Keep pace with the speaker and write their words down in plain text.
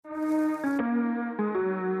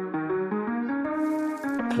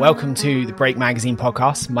Welcome to the Break Magazine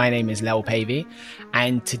podcast. My name is Lel Pavey,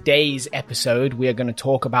 and today's episode we are going to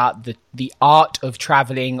talk about the art of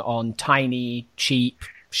traveling on tiny, cheap,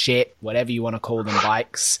 shit, whatever you want to call them,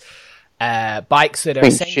 bikes. Bikes that are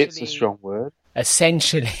essentially... Shit's a strong word.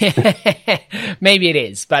 Essentially, maybe it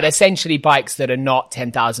is, but essentially bikes that are not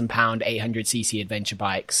 £10,000, 800cc adventure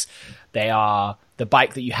bikes. They are the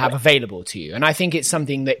bike that you have available to you. And I think it's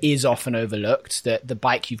something that is often overlooked, that the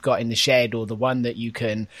bike you've got in the shed or the one that you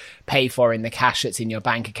can pay for in the cash that's in your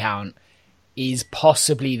bank account is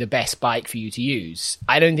possibly the best bike for you to use.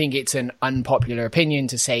 I don't think it's an unpopular opinion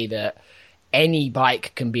to say that any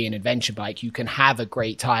bike can be an adventure bike. You can have a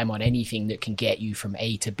great time on anything that can get you from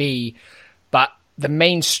A to B. But the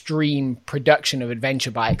mainstream production of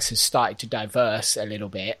adventure bikes has started to diverse a little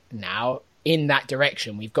bit now in that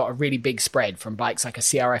direction. We've got a really big spread from bikes like a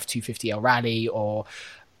CRF 250L Rally or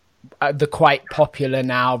the quite popular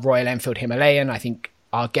now Royal Enfield Himalayan. I think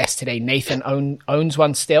our guest today, Nathan, owns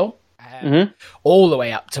one still. All the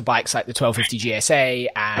way up to bikes like the 1250 GSA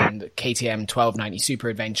and KTM 1290 Super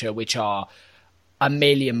Adventure, which are a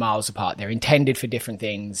million miles apart. They're intended for different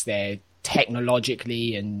things. They're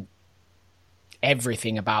technologically and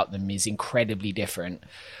everything about them is incredibly different.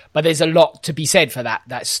 But there's a lot to be said for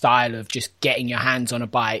that style of just getting your hands on a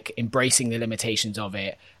bike, embracing the limitations of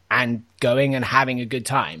it, and going and having a good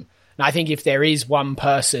time. And I think if there is one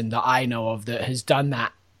person that I know of that has done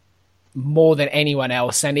that more than anyone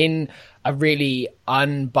else, and in a really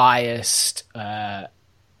unbiased,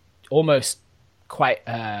 almost quite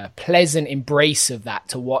pleasant embrace of that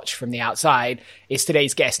to watch from the outside, is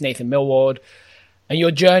today's guest, Nathan Millward. And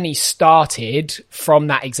your journey started from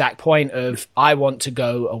that exact point of, I want to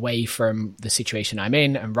go away from the situation I'm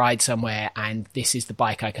in and ride somewhere, and this is the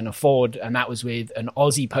bike I can afford. And that was with an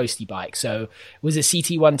Aussie postie bike. So it was a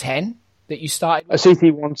CT110 that you started with? A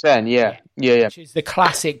CT110, yeah. Which is the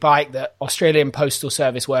classic bike that Australian Postal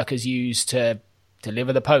Service workers use to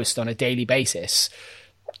deliver the post on a daily basis.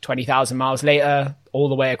 20,000 miles later, all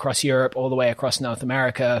the way across Europe, all the way across North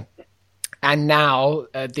America. And now,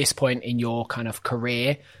 at this point in your kind of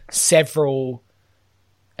career, several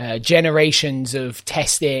generations of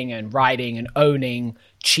testing and riding and owning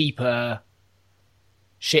cheaper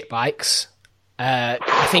shit bikes. I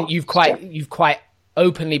think you've quite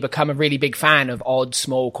openly become a really big fan of odd,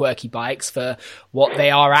 small, quirky bikes for what they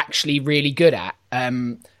are actually really good at.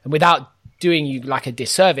 And without doing you like a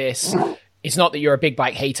disservice, it's not that you're a big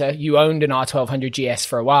bike hater. You owned an R1200 GS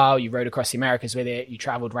for a while. You rode across the Americas with it. You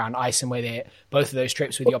traveled around Iceland with it. Both of those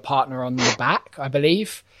trips with your partner on the back, I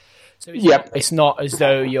believe. So it's not as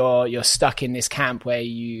though you're stuck in this camp where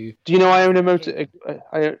you... Do you know I own a Motor...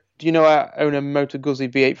 Do you know I own a Motor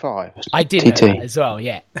Guzzi V85? I did know that as well,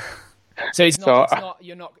 yeah. So it's not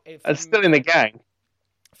you're not... I'm still in the gang.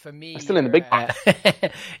 For me, I'm still in the big bike.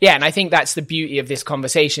 Yeah, and I think that's the beauty of this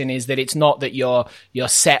conversation, is that it's not that you're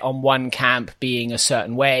set on one camp being a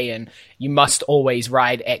certain way and you must always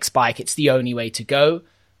ride X bike. It's the only way to go.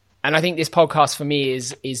 And I think this podcast for me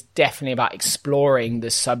is definitely about exploring the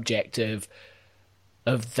subject of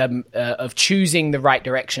choosing the right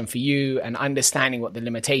direction for you and understanding what the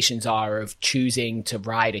limitations are of choosing to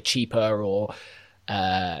ride a cheaper or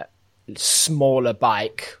smaller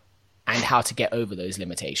bike, and how to get over those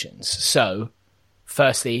limitations. So,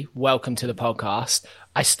 firstly, welcome to the podcast.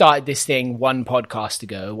 I started this thing one podcast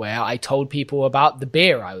ago where I told people about the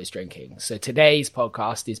beer I was drinking. So today's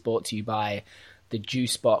podcast is brought to you by the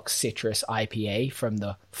Juicebox Citrus IPA from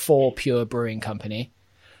the 4 Pure Brewing Company.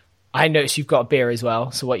 I noticed you've got a beer as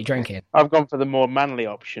well, so what are you drinking? I've gone for the more manly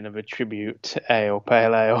option of a tribute ale,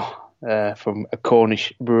 pale ale, from a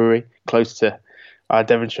Cornish brewery close to our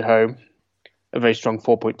Devonshire home. A very strong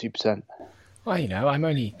 4.2%. Well, I'm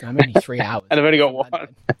only 3 hours. And I've only got one.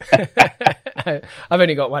 I've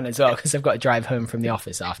only got one as well because I've got to drive home from the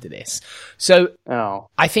office after this. So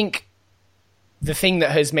I think the thing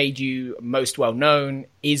that has made you most well known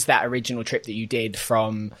is that original trip that you did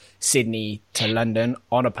from Sydney to London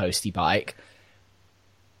on a postie bike.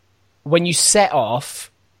 When you set off,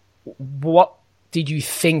 what did you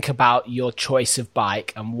think about your choice of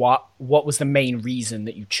bike, and what was the main reason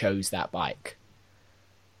that you chose that bike?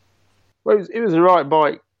 Well, it was the right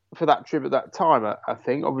bike for that trip at that time, I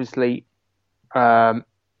think. Obviously, not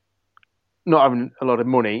having a lot of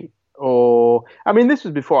money, this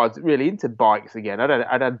was before I was really into bikes again.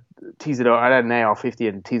 I'd had TZR, I had an AR50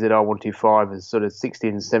 and TZR 125 as sort of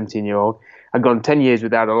 16 and 17-year-old. I'd gone 10 years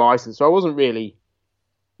without a license, so I wasn't really,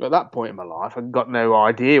 at that point in my life, I got no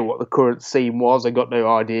idea what the current scene was. I got no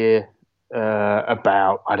idea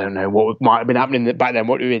about, I don't know, what might have been happening back then,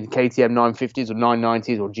 what were in KTM 950s or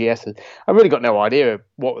 990s or GSs. I really got no idea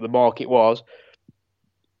what the market was.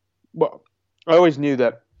 well, I always knew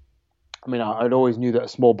that. I mean, I'd always knew that a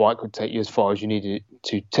small bike could take you as far as you needed it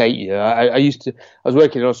to take you. I was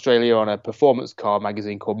working in Australia on a performance car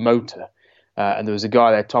magazine called Motor, and there was a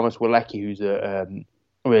guy there, Thomas Walecki, who's a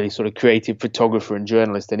really sort of creative photographer and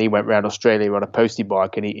journalist, and he went around Australia on a postie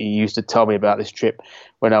bike, and he used to tell me about this trip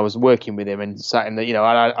when I was working with him and sat in the,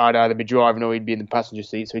 I'd either be driving or he'd be in the passenger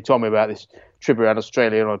seat. So he told me about this trip around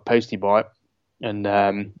Australia on a postie bike,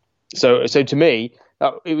 and so to me,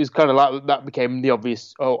 it was kind of like that became the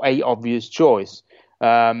obvious choice.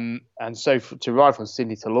 And so to ride from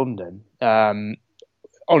Sydney to London on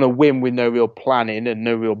a whim with no real planning and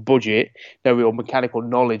no real budget, no real mechanical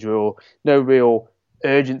knowledge or no real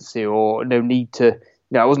urgency or no need to, it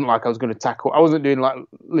wasn't like I was going to tackle. I wasn't doing like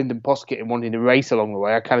Lyndon Poskitt and wanting to race along the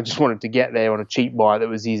way. I kind of just wanted to get there on a cheap bike that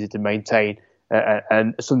was easy to maintain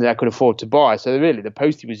and something I could afford to buy. So really, the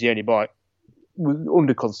Postie was the only bike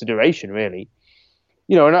under consideration, really.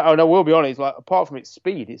 And I will be honest, like apart from its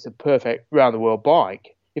speed, it's a perfect round the world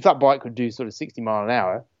bike. If that bike could do sort of 60 mile an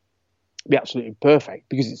hour, it'd be absolutely perfect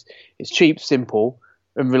because it's cheap, simple,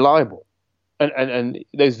 and reliable. And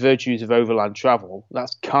those virtues of overland travel,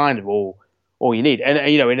 that's kind of all you need. And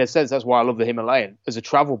in a sense, that's why I love the Himalayan as a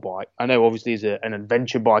travel bike. I know obviously as an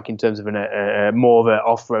adventure bike in terms of a more of an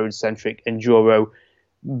off-road centric enduro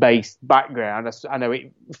based background, I know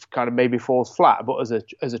it kind of maybe falls flat, but as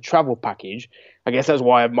a travel package, I guess that's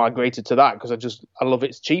why I've migrated to that because I love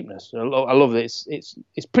its cheapness. I love that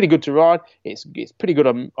it's pretty good to ride. It's pretty good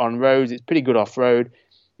on roads. It's pretty good off road.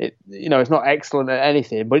 It's not excellent at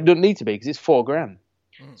anything, but it doesn't need to be because it's $4,000.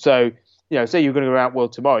 So say you're going to go around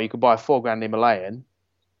world tomorrow, you could buy a $4,000 Himalayan.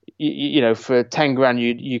 For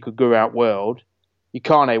 $10,000 you could go around world. Your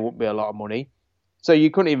carnet wouldn't be a lot of money. So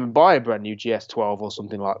you couldn't even buy a brand new GS12 or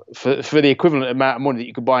something like that for the equivalent amount of money that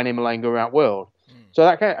you could buy an Himalayan go around world. So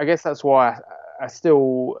I guess that's why I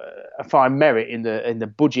still find merit in the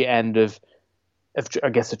budget end of I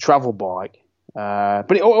guess a travel bike.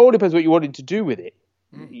 But it all depends what you wanted to do with it.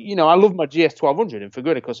 I love my GS1200, and for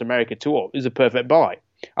going across America tour is a perfect bike.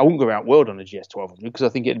 I wouldn't go around world on a GS1200 because I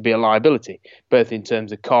think it'd be a liability, both in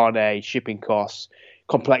terms of carnet, shipping costs,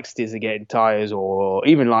 complexities of getting tyres, or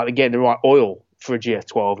even like getting the right oil for a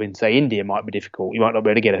GS12 in, say, India might be difficult. You might not be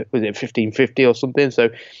able to get a 1550 or something. So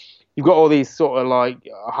you've got all these sort of like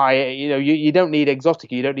high, you don't need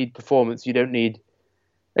exotic, you don't need performance, you don't need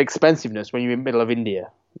expensiveness when you're in the middle of India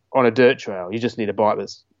on a dirt trail. You just need a bike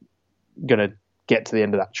that's going to get to the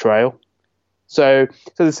end of that trail. So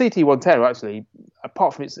the CT110 actually,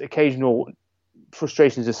 apart from its occasional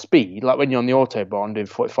frustrations of speed, like when you're on the Autobahn doing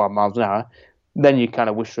 45 miles an hour, then you kind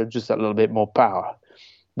of wish for just a little bit more power.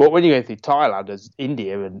 But when you're going through Thailand as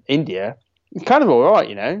India, it's kind of all right,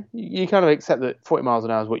 You kind of accept that 40 miles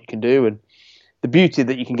an hour is what you can do. And the beauty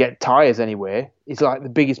that you can get tyres anywhere is like the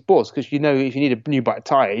biggest buzz because, if you need a new bike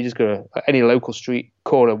tyre, you just go to any local street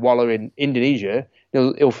corner waller in Indonesia,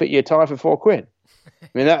 it'll fit your tyre for £4. I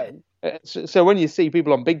mean, so when you see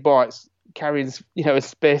people on big bikes carrying, a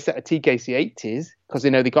spare set of TKC 80s because they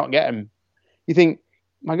know they can't get them, you think,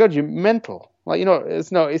 my God, you're mental. Like,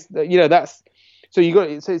 that's... So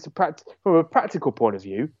from a practical point of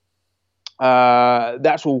view, a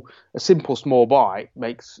simple small bike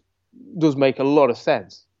does make a lot of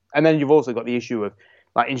sense. And then you've also got the issue of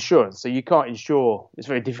like insurance. So you can't insure. It's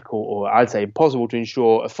very difficult, or I'd say impossible, to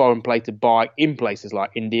insure a foreign plated bike in places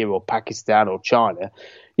like India or Pakistan or China.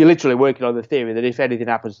 You're literally working on the theory that if anything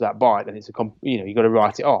happens to that bike, then you've got to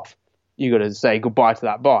write it off. You've got to say goodbye to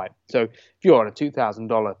that bike. So if you're on a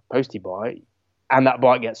 $2,000 postie bike, and that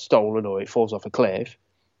bike gets stolen or it falls off a cliff,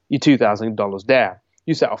 you're $2,000 down.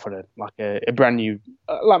 You set off on a brand new,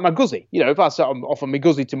 like my Guzzi. If I set off on my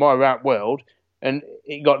Guzzi tomorrow around world and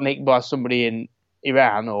it got nicked by somebody in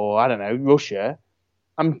Iran or, I don't know, Russia,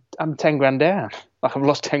 I'm $10,000 down. Like I've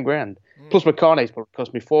lost $10,000. Plus my carnet's probably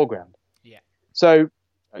cost me $4,000. Yeah. So,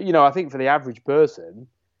 I think for the average person,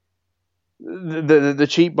 the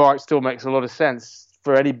cheap bike still makes a lot of sense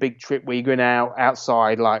for any big trip where you're going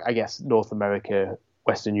outside, like I guess North America,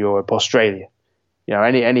 Western Europe, Australia.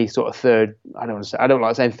 Any sort of I don't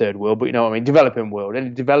like saying third world, but you know what I mean, developing world, any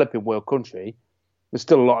developing world country, there's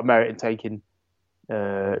still a lot of merit in taking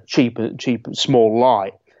cheap, small,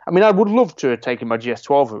 light. I mean, I would love to have taken my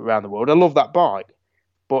GS12 around the world. I love that bike,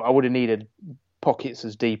 but I would have needed pockets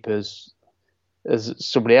as deep as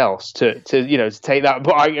somebody else to take that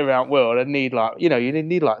bike around the world. You need like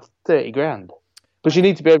 $30,000. But you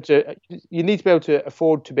need to be able to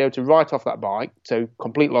afford to be able to write off that bike, so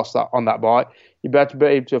complete loss on that bike. You'd have to be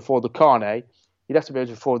able to afford the carnet. You'd have to be able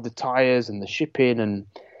to afford the tyres and the shipping, and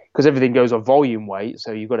because everything goes on volume weight,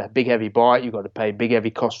 so you've got a big heavy bike, you've got to pay big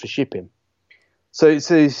heavy cost for shipping. So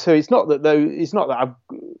it's not that though. It's not that I've.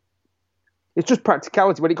 It's just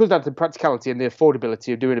practicality. When it comes down to practicality and the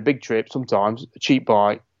affordability of doing a big trip, sometimes a cheap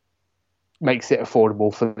bike makes it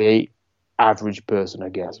affordable for the average person, I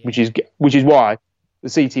guess. Yeah. Which is why the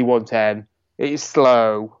CT110 is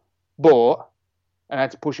slow, but I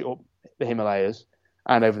had to push it up the Himalayas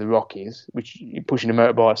and over the Rockies, which pushing a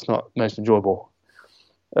motorbike's not the most enjoyable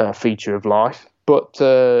feature of life. But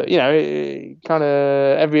kind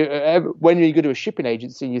of when you go to a shipping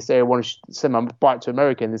agency and you say I want to send my bike to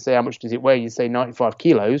America, and they say how much does it weigh? You say 95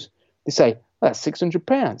 kilos. They say that's £600.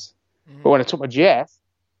 Mm-hmm. But when I took my GS,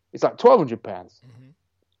 it's like £1,200. Mm-hmm.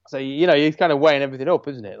 So you're kind of weighing everything up,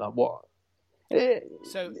 isn't it? Like what?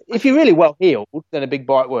 So if you're really well heeled, then a big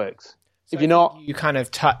bike works. So if you're not, you kind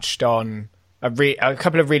of touched on a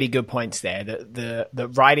couple of really good points there. That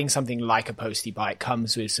riding something like a postie bike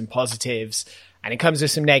comes with some positives and it comes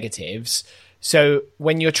with some negatives. So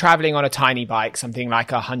when you're traveling on a tiny bike, something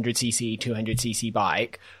like a 100cc, 200cc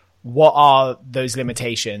bike, what are those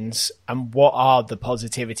limitations and what are the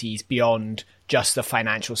positivities beyond just the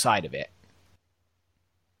financial side of it?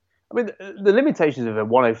 I mean, the limitations of a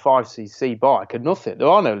 105cc bike are nothing. There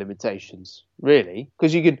are no limitations, really,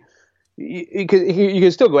 because you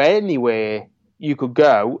can still go anywhere you could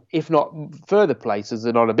go, if not further places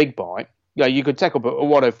than on a big bike. You could take up a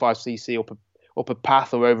 105cc up a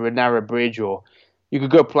path or over a narrow bridge, or you could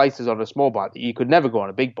go places on a small bike that you could never go on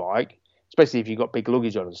a big bike, especially if you've got big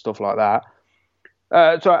luggage on and stuff like that.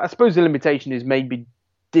 So I suppose the limitation is maybe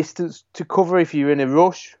distance to cover if you're in a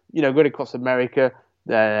rush. Going across America,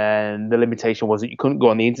 then the limitation was that you couldn't go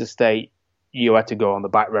on the interstate. You had to go on the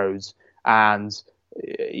back roads. And,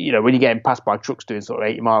 when you're getting passed by trucks doing sort of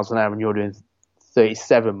 80 miles an hour and you're doing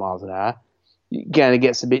 37 miles an hour, it kind of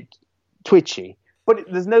gets a bit twitchy. But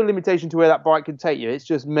there's no limitation to where that bike can take you. It's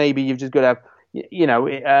just maybe you've just got to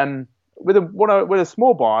have, with a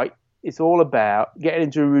small bike, it's all about getting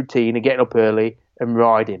into a routine and getting up early and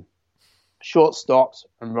riding. Short stops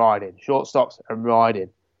and riding. Short stops and riding.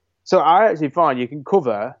 So I actually find you can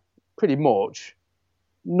cover pretty much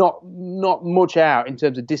not much out in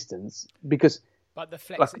terms of distance because. But the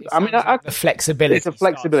flexibility. It's a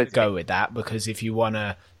flexibility. To go with that because if you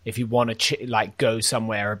wanna go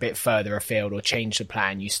somewhere a bit further afield or change the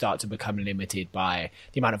plan, you start to become limited by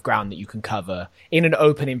the amount of ground that you can cover in an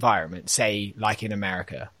open environment, say like in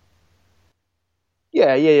America.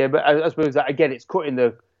 Yeah. But I suppose that again, it's cutting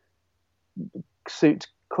the suit.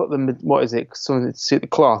 Cut them, what is it? Something to suit the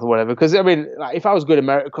cloth or whatever. Because I mean, like, if I was going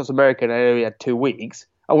across America and I only had 2 weeks,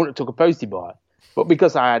 I wouldn't have took a postie bike. But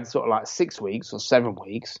because I had sort of like 6 weeks or 7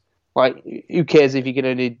 weeks, like who cares if you can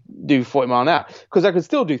only do 40 miles an hour? Because I could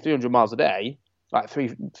still do 300 miles a day, like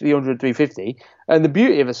 300, 350. And the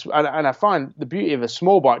beauty of I find the beauty of a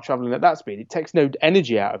small bike traveling at that speed, it takes no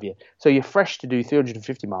energy out of you. So you're fresh to do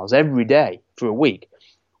 350 miles every day for a week.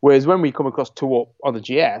 Whereas when we come across two up on the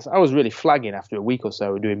GS, I was really flagging after a week or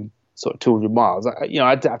so of doing sort of 200 miles. I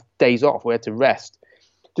had to have days off. We had to rest.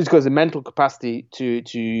 Just because the mental capacity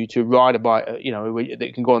to ride a bike,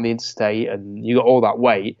 that can go on the interstate and you got all that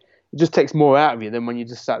weight, it just takes more out of you than when you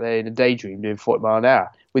just sat there in a daydream doing 40 miles an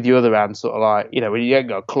hour with your other hand sort of like, when you ain't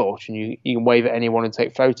got a clutch and you can wave at anyone and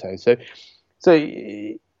take photos. So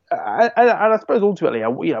I suppose ultimately,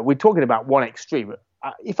 we're talking about one extreme.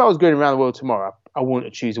 If I was going around the world tomorrow, I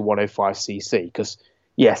wouldn't choose a 105cc because,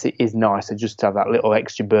 yes, it is nice to just have that little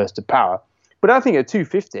extra burst of power. But I think a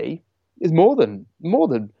 250 is more than.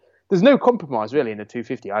 There's no compromise really in a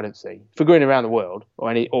 250. I don't see for going around the world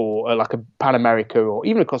or like a Pan America or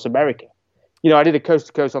even across America. I did a coast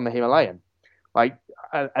to coast on the Himalayan,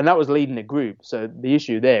 and that was leading a group. So the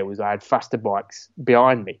issue there was I had faster bikes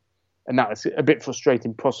behind me. And that was a bit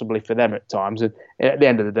frustrating possibly for them at times. And at the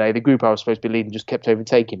end of the day, the group I was supposed to be leading just kept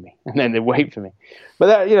overtaking me. And then they'd wait for me. But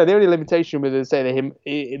that, the only limitation with, say,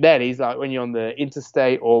 then is like when you're on the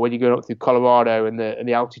interstate or when you're going up through Colorado and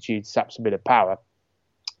the altitude saps a bit of power.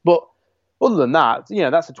 But other than that,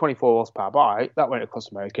 that's a 24 horsepower bike. That went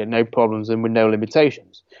across America, no problems and with no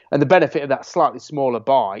limitations. And the benefit of that slightly smaller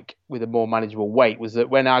bike with a more manageable weight was that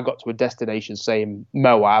when I got to a destination, say in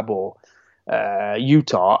Moab or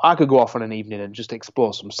Utah, I could go off on an evening and just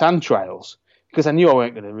explore some sand trails because I knew I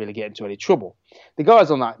weren't going to really get into any trouble. The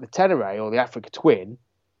guys on like the Tenere or the Africa Twin,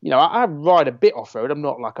 I ride a bit off-road. I'm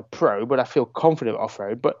not like a pro, but I feel confident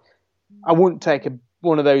off-road. But I wouldn't take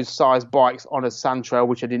one of those size bikes on a sand trail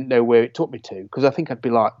which I didn't know where it took me to because I think I'd be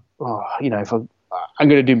like, if I'm going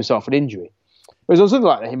to do myself an injury. Whereas on something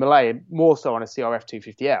like the Himalayan, more so on a CRF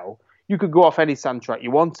 250L, you could go off any sand track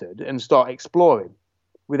you wanted and start exploring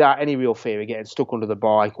without any real fear of getting stuck under the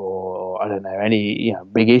bike or I don't know, any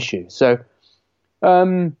big issues. So,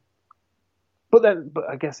 But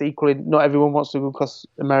I guess equally, not everyone wants to go across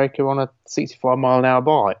America on a 65-mile-an-hour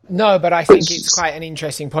bike. No, but I think it's quite an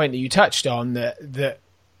interesting point that you touched on, that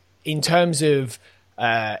in terms of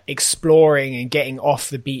exploring and getting off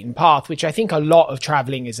the beaten path, which I think a lot of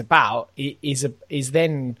traveling is about, is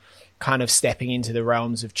then kind of stepping into the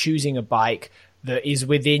realms of choosing a bike that is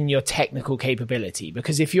within your technical capability.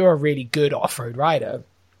 Because if you're a really good off-road rider,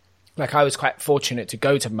 like I was quite fortunate to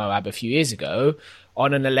go to Moab a few years ago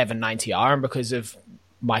on an 1190R, and because of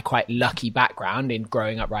my quite lucky background in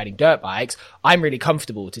growing up riding dirt bikes, I'm really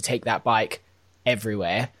comfortable to take that bike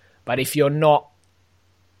everywhere. But if you're not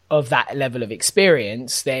of that level of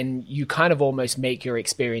experience, then you kind of almost make your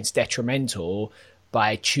experience detrimental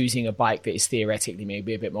by choosing a bike that is theoretically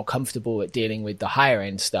maybe a bit more comfortable at dealing with the higher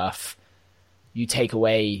end stuff. You take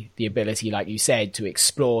away the ability, like you said, to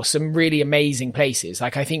explore some really amazing places.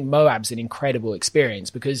 Like, I think Moab's an incredible experience,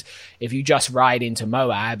 because if you just ride into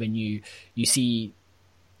Moab and you see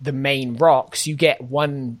the main rocks, you get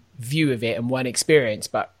one view of it and one experience.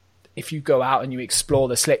 But if you go out and you explore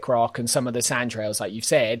the slick rock and some of the sand trails, like you've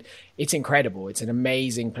said, it's incredible. It's an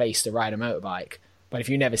amazing place to ride a motorbike. But if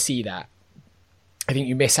you never see that, I think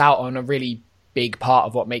you miss out on a really big part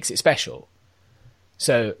of what makes it special.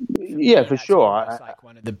 So yeah, for sure. It's like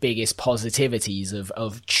one of the biggest positivities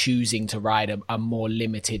of choosing to ride a more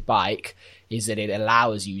limited bike is that it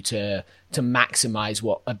allows you to maximize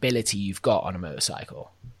what ability you've got on a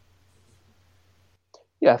motorcycle.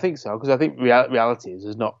 Yeah, I think so, because I think reality is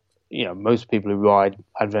there's not, most people who ride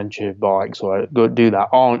adventure bikes or do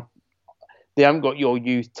that they haven't got your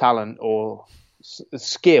youth talent or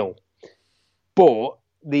skill, but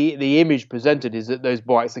the image presented is that those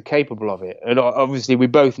bikes are capable of it. And obviously we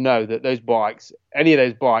both know that any of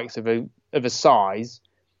those bikes of a size,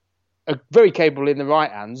 are very capable in the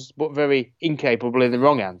right hands, but very incapable in the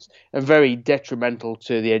wrong hands, and very detrimental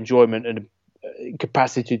to the enjoyment and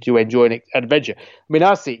capacity to enjoy an adventure. I mean,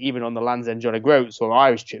 I see it even on the Land's End John O'Groats or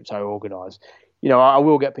Irish trips I organise. I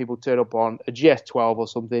will get people turn up on a GS12 or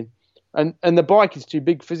something, and the bike is too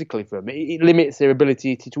big physically for them. It limits their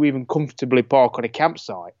ability to even comfortably park on a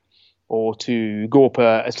campsite or to go up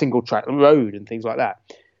a single track road and things like that.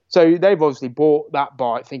 So they've obviously bought that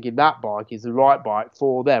bike thinking that bike is the right bike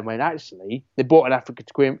for them, when actually they bought an Africa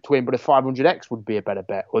Twin, but a 500X would be a better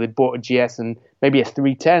bet. Or they bought a GS and maybe a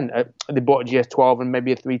 310. They bought a GS12 and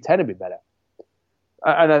maybe a 310 would be better.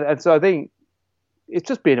 And so I think it's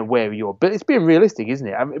just being aware of but it's being realistic, isn't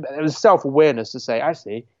it? I mean, it was self-awareness to say,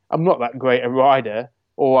 actually, I'm not that great a rider,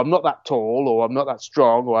 or I'm not that tall, or I'm not that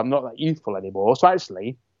strong, or I'm not that youthful anymore. So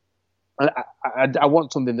actually, I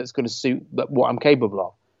want something that's going to suit what I'm capable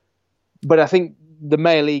of. But I think the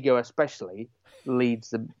male ego especially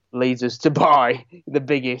leads us to buy the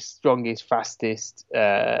biggest, strongest, fastest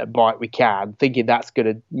bike we can, thinking that's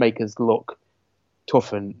going to make us look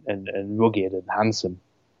tough and rugged and handsome.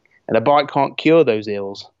 And a bike can't cure those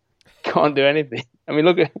ills. Can't do anything. I mean,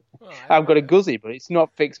 look at I've got a Guzzi, but it's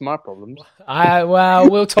not fixed my problems.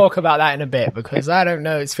 We'll talk about that in a bit, because I don't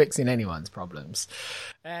know it's fixing anyone's problems.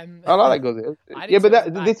 I like that Guzzi. Yeah,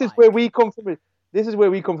 but this is where we come from. This is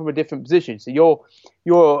where we come from a different position. So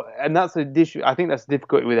you're, and that's I think that's the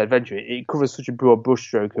difficulty with adventure. It covers such a broad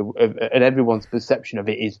brushstroke and everyone's perception of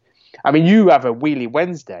it is. I mean, you have a wheelie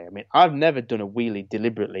Wednesday. I mean, I've never done a wheelie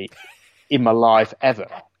deliberately in my life ever.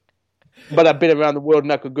 But I've been around the world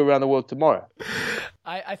and I could go around the world tomorrow.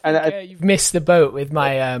 I think you've missed the boat with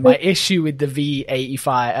my my issue with the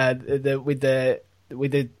V85, with the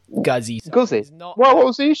Guzzi. Guzzi? What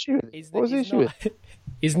was the issue? What was the issue?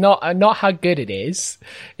 Is not how good it is.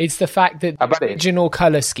 It's the fact that the original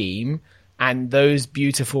color scheme and those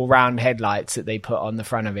beautiful round headlights that they put on the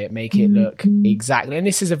front of it make it look exactly. And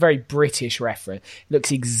this is a very British reference. It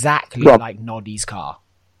looks exactly like Noddy's car,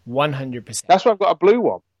 100%. That's why I've got a blue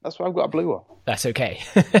one. That's okay.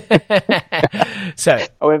 So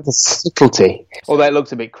I went for subtlety. Although it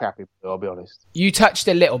looks a bit crappy, I'll be honest. You touched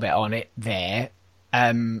a little bit on it there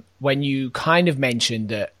when you kind of mentioned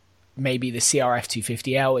that maybe the CRF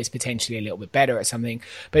 250L is potentially a little bit better at something.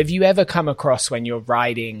 But have you ever come across, when you're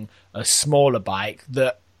riding a smaller bike,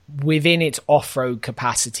 that within its off-road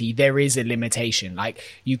capacity, there is a limitation? Like,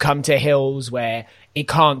 you come to hills where it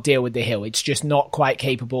can't deal with the hill. It's just not quite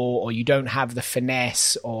capable, or you don't have the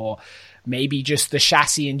finesse, or maybe just the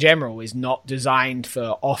chassis in general is not designed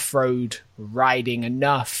for off-road riding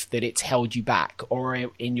enough that it's held you back. Or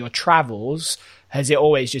in your travels, has it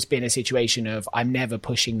always just been a situation of, I'm never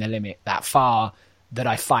pushing the limit that far that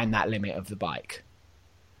I find that limit of the bike?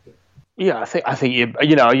 Yeah, I think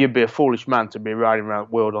you'd be a foolish man to be riding around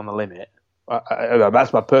the world on the limit.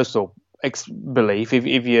 That's my personal belief,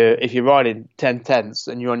 if you're riding 10 tenths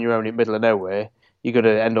and you're on your own in the middle of nowhere, you're going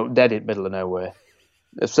to end up dead in the middle of nowhere.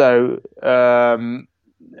 So,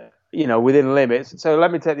 within limits. So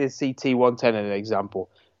let me take the CT 110 as an example.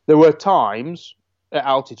 There were times at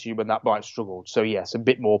altitude when that bike struggled. So yes, a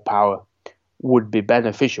bit more power would be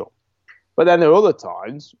beneficial. But then there are other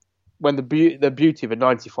times when the beauty of a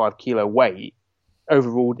 95 kilo weight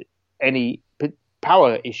overruled any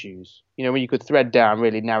power issues. When you could thread down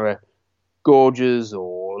really narrow gorges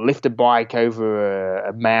or lift a bike over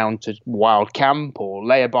a mounted wild camp or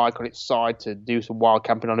lay a bike on its side to do some wild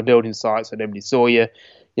camping on a building site so nobody saw you.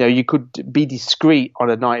 You could be discreet on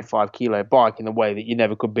a 95 kilo bike in a way that you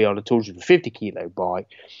never could be on a 250 kilo bike.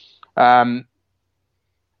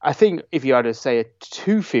 I think if you had to say a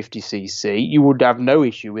 250cc, you would have no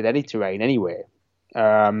issue with any terrain anywhere.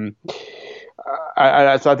 So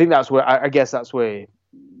I think that's where that's where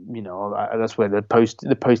the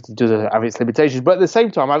postie does have its limitations. But at the same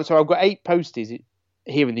time, I've got 8 posties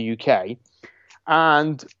here in the UK,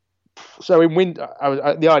 and so in winter,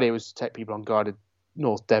 the idea was to take people on guided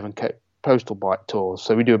North Devon postal bike tours.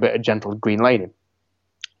 So we do a bit of gentle green laning.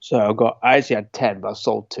 So I actually had 10, but I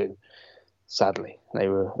sold 2. Sadly, they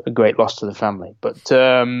were a great loss to the family. But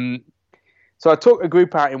so I took a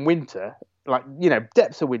group out in winter,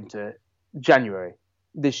 depths of winter, January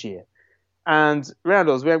this year. And around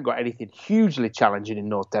us, we haven't got anything hugely challenging in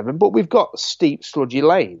North Devon, but we've got steep, sludgy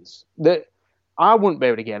lanes that I wouldn't be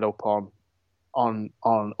able to get up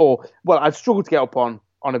I'd struggle to get up on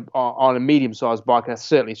a medium-sized bike, and I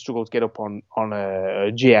certainly struggle to get up on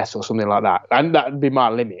a GS or something like that. And that would be my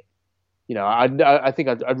limit. I think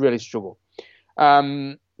I'd really struggle.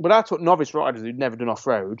 But I took novice riders who'd never done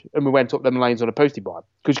off-road, and we went up them lanes on a postie bike,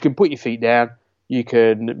 because you can put your feet down, you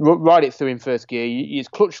can ride it through in first gear. It's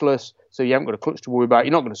clutchless, so you haven't got a clutch to worry about.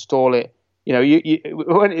 You're not going to stall it.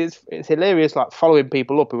 It's hilarious, like following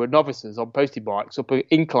people up who are novices on postie bikes up an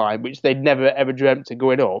incline, which they'd never ever dreamt of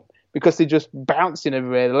going up, because they're just bouncing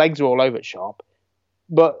everywhere. The legs are all over it sharp,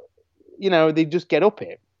 but they just get up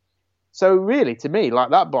it. So really, to me,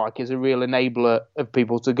 that bike is a real enabler of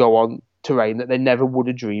people to go on terrain that they never would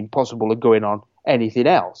have dreamed possible of going on anything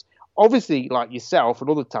else. Obviously, like yourself and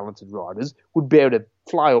other talented riders would be able to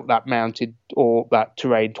fly up that mountain or that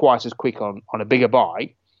terrain twice as quick on a bigger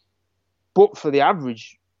bike. But for the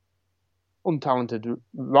average untalented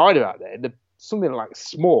rider out there, something like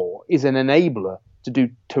small is an enabler to do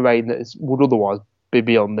terrain that would otherwise be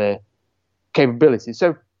beyond their capabilities.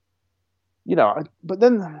 So, but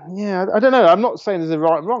then, I don't know. I'm not saying there's a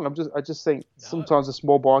right and wrong. I just think sometimes a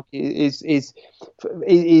small bike is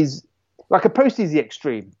like a postie is the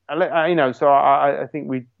extreme. So I think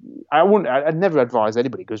I'd never advise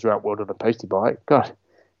anybody goes route world on a postie bike. God,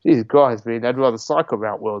 Jesus Christ, I'd rather cycle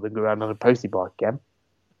route world than go around on a postie bike again.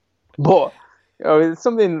 But it's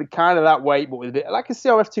something kind of that weight, but with a bit like a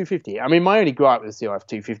CRF 250. I mean, my only gripe with the CRF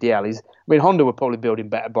 250L is, Honda were probably building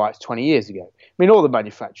better bikes 20 years ago. All the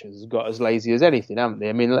manufacturers have got as lazy as anything, haven't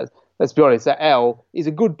they? Let's be honest, that L is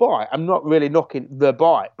a good bike. I'm not really knocking the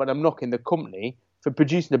bike, but I'm knocking the company for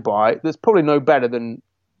producing a bike that's probably no better than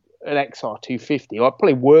an XR250, or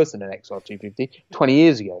probably worse than an XR250 20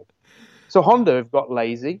 years ago. So Honda have got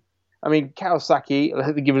lazy. Kawasaki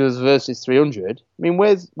have given us Versys 300.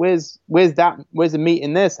 Where's the meat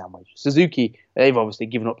in their sandwich? Suzuki, they've obviously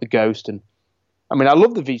given up the Ghost, and I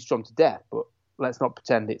love the V-Strom to death, but let's not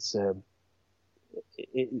pretend it's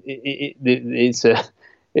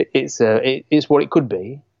what it could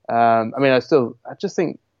be. I just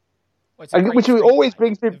think, which always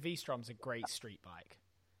brings me. The V-Strom's a great street bike.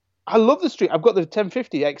 I love the street. I've got the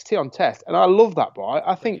 1050 XT on test, and I love that bike.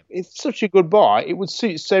 I think it's such a good bike. It would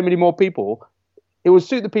suit so many more people. It would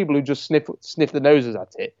suit the people who just sniff the noses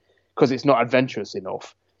at it because it's not adventurous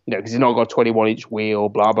enough. Because it's not got a 21-inch wheel,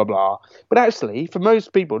 blah, blah, blah. But actually, for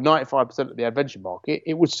most people, 95% of the adventure market,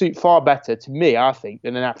 it would suit far better to me, I think,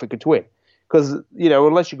 than an Africa Twin. Because,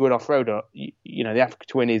 unless you're going off-road, the Africa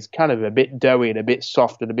Twin is kind of a bit doughy and a bit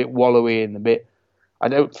soft and a bit wallowy and a bit... I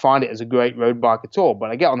don't find it as a great road bike at all. But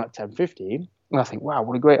I get on that 1050 and I think, wow,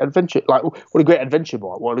 what a great adventure! What a great adventure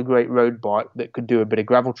bike! What a great road bike that could do a bit of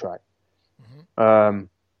gravel track. Mm-hmm.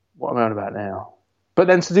 What am I on about now? But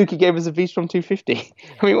then Suzuki gave us a V-Strom 250.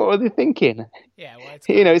 Yeah. What were they thinking? Yeah, well,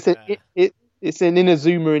 it's an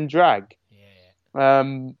Inazuma in drag. Yeah.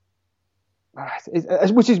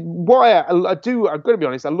 Which is why I've got to be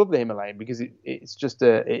honest, I love the Himalayan, because it's just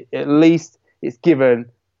at least it's given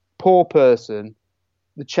poor person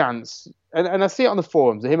the chance, and I see it on the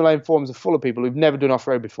forums. The Himalayan forums are full of people who've never done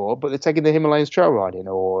off-road before, but they're taking the Himalayas trail riding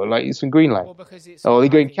or like some green lane. Well, because it's, or they're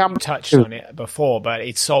going camping. You touched on it before, but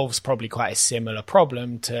it solves probably quite a similar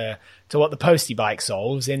problem to what the Postie bike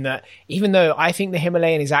solves, in that even though I think the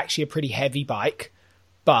Himalayan is actually a pretty heavy bike,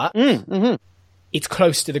 but it's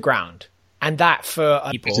close to the ground. And that for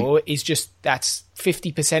people is just, that's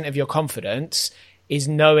 50% of your confidence, is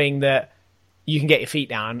knowing that you can get your feet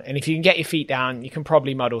down. And if you can get your feet down, you can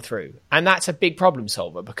probably muddle through. And that's a big problem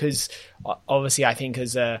solver, because obviously I think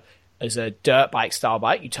as a dirt bike style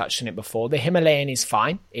bike, you touched on it before, the Himalayan is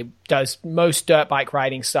fine. It does most dirt bike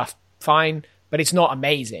riding stuff fine, but it's not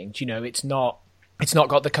amazing. You know, it's not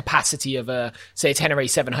got the capacity of a Tenere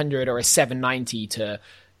 700 or a 790 to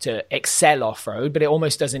excel off-road, but it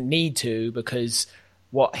almost doesn't need to, because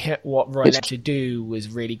what Roy led to do was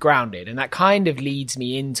really grounded. And that kind of leads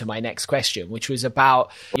me into my next question, which was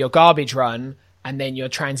about your garbage run and then your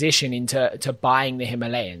transition into buying the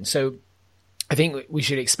Himalayan. So I think we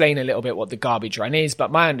should explain a little bit what the garbage run is,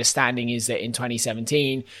 but my understanding is that in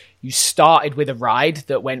 2017, you started with a ride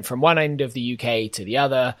that went from one end of the UK to the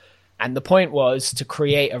other. And the point was to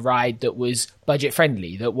create a ride that was budget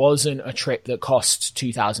friendly, that wasn't a trip that costs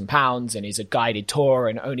 £2,000 and is a guided tour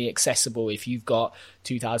and only accessible if you've got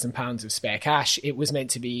 £2,000 of spare cash. It was meant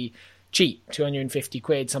to be cheap, 250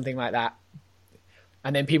 quid, something like that.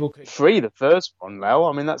 And then people could... Free, the first one, Leo.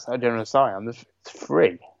 I mean, that's how generous I am. It's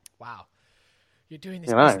free. Wow. You're doing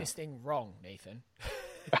this business thing wrong, Nathan.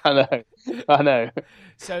 I know.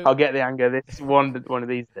 So I'll get the anger this one of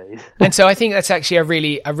these days. And so I think that's actually a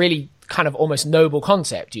really kind of almost noble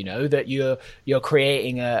concept, you know, that you're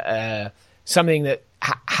creating a something that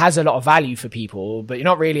has a lot of value for people, but you're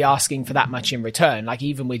not really asking for that much in return. Like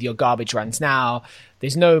even with your garbage runs now,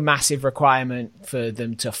 there's no massive requirement for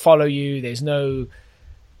them to follow you. There's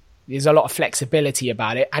a lot of flexibility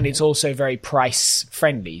about it, and it's also very price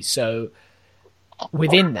friendly. So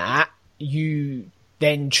within that, you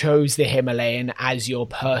then chose the Himalayan as your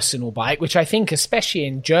personal bike, which I think, especially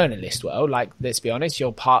in journalist world, like, let's be honest,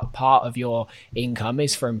 your part of your income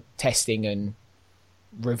is from testing and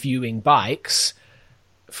reviewing bikes.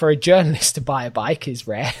 For a journalist to buy a bike is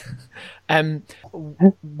rare.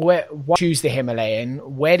 Why choose the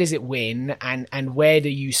Himalayan? Where does it win? And where do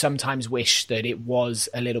you sometimes wish that it was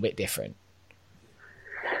a little bit different?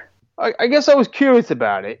 I guess I was curious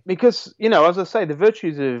about it because, you know, as I say, the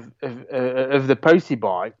virtues of the Postie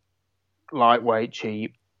bike, lightweight,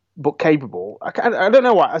 cheap, but capable. I don't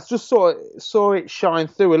know why. I just saw it shine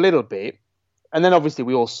through a little bit. And then obviously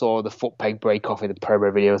we all saw the foot peg break off in the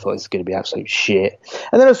promo video. I thought this is going to be absolute shit.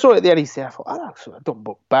 And then I saw it at the NEC. I thought, I don't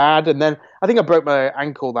look bad. And then I think I broke my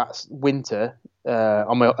ankle that winter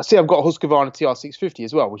on my. I see I've got a Husqvarna TR650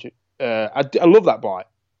 as well, which I love that bike,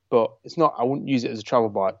 but it's not. I wouldn't use it as a travel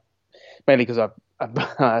bike. Mainly because I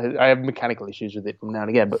have mechanical issues with it from now and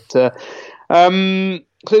again. But so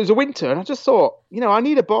it was a winter, and I just thought, you know, I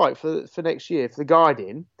need a bike for next year for the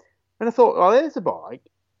guiding. And I thought, well, there's a bike.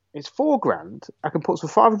 It's $4,000. I can put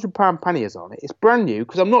some £500 panniers on it. It's brand new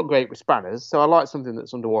because I'm not great with spanners, so I like something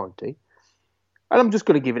that's under warranty. And I'm just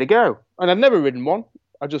going to give it a go. And I've never ridden one.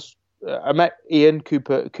 I met Ian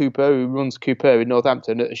Cooper, who runs Cooper in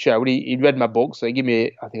Northampton, at a show, and he read my book, so he gave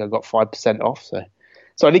me, I think I got 5% off.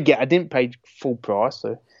 So I didn't pay full price,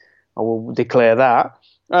 so I will declare that.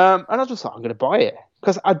 And I just thought, I'm going to buy it.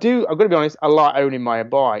 Because I'm going to be honest, I like owning my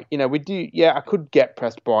bike. You know, I could get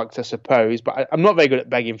pressed bikes, I suppose, but I'm not very good at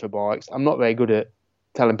begging for bikes. I'm not very good at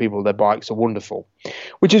telling people their bikes are wonderful.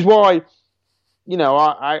 Which is why, you know,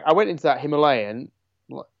 I went into that Himalayan.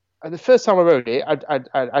 The first time I rode it,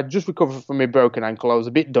 I'd just recovered from my broken ankle. I was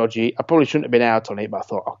a bit dodgy. I probably shouldn't have been out on it, but I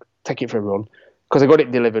thought, I'll take it for a run. Because I got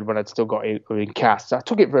it delivered when I'd still got it in cast. So I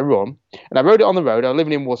took it for a run, and I rode it on the road. I was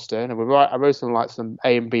living in Worcester, and I rode some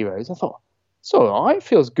A and B roads. I thought, it's all right, it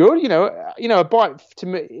feels good. You know, a bike, to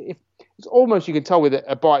me, it's almost, you can tell with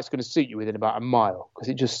a bike's going to suit you within about a mile, because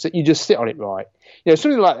you just sit on it right. You know,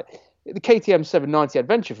 something like the KTM 790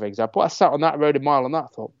 Adventure, for example. I sat on that, rode a mile on that, I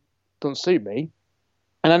thought, doesn't suit me.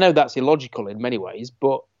 And I know that's illogical in many ways,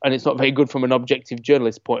 and it's not very good from an objective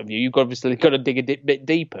journalist point of view. You've obviously got to dig a bit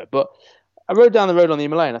deeper, but I rode down the road on the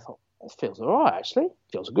Himalayan. I thought, this feels all right, actually.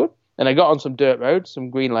 Feels good. And I got on some dirt roads, some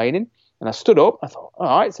green laning, and I stood up. I thought, all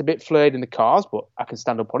right, it's a bit flared in the cars, but I can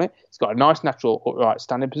stand up on it. It's got a nice, natural, upright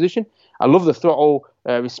standing position. I love the throttle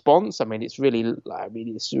response. I mean, it's really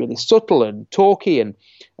subtle and torquey,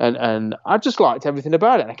 and I just liked everything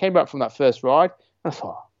about it. And I came back from that first ride, and I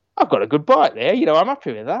thought, I've got a good bike there. You know, I'm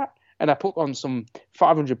happy with that. And I put on some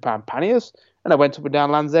 £500 panniers, And I went up and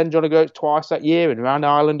down Land's End, John O'Groats twice that year and around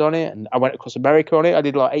Ireland on it. And I went across America on it. I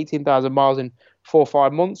did like 18,000 miles in 4 or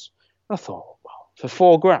 5 months. And I thought, well,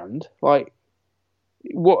 for $4,000, like,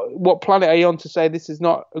 what planet are you on to say this is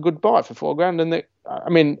not a good bike for $4,000?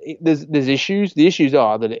 And there's issues. The issues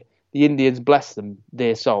are that the Indians, bless them,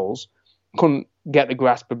 dear souls, couldn't get the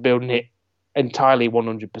grasp of building it entirely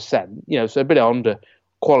 100%. So a bit of under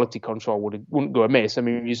quality control wouldn't go amiss. I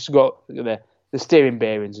mean, you've got the steering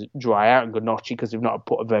bearings dry out and go notchy because they've not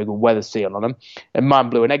put a very good weather seal on them. And mine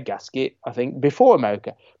blew an egg gasket, I think, before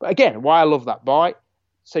America. But again, why I love that bike.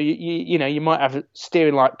 So you might have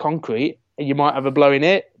steering like concrete, and you might have a blowing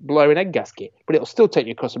egg gasket, but it'll still take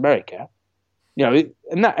you across America. And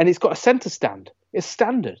it's got a centre stand. It's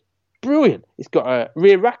standard, brilliant. It's got a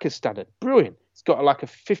rear racker standard, brilliant. It's got like a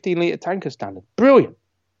 15-litre tanker standard, brilliant.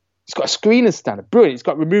 It's got a screener standard, brilliant. It's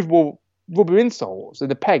got removable rubber insoles in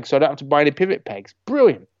the pegs, so I don't have to buy any pivot pegs,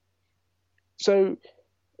 brilliant. So,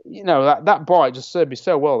 that bike just served me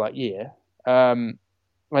so well that year, and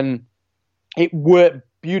it worked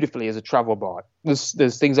beautifully as a travel bike.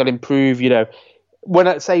 There's things I'd improve, when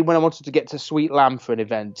I wanted to get to Sweet Lamb for an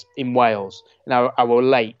event in Wales, and I was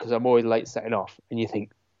late because I'm always late setting off, and you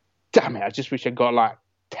think, damn it, I just wish I'd got like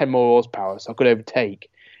 10 more horsepower so I could overtake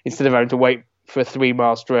instead of having to wait for 3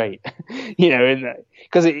 miles straight,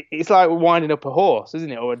 because it's like winding up a horse,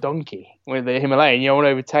 isn't it, or a donkey with the Himalayan. You want to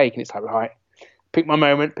overtake, and it's like, right, pick my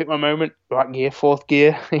moment, right gear, fourth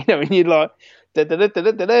gear, and you're like, da, da, da,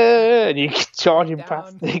 da, da, da, and you're charging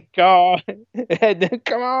past the car,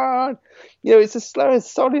 come on, it's a slow and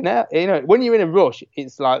solid out. When you're in a rush,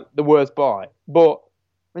 it's like the worst bike, but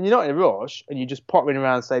when you're not in a rush and you're just popping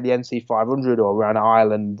around, say, the NC 500 or around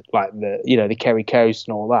Ireland, like the Kerry Coast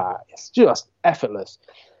and all that, it's just effortless.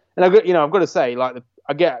 And I've got to say, like,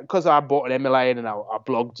 because I bought an Himalayan and I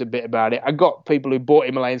blogged a bit about it, I got people who bought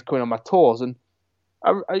Himalayans coming on my tours, and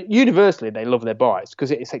universally they love their bikes because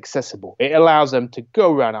it's accessible. It allows them to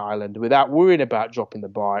go around Ireland without worrying about dropping the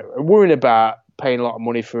bike, worrying about paying a lot of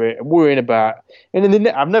money for it, worrying about. And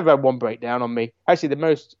I've never had one break down on me. Actually, the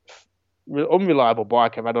most unreliable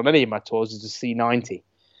bike I've had on any of my tours is the C90,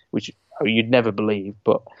 which you'd never believe,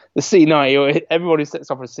 but the C90, everyone who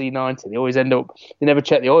sets off a C90, they always end up, they never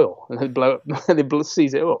check the oil, and they blow up, and they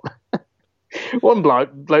seize it up. One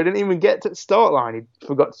bloke didn't even get to the start line, he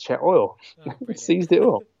forgot to check oil. Seized it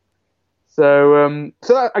up. So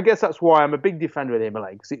I guess that's why I'm a big defender of the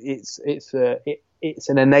Himalaya, because it's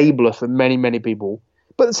an enabler for many, many people.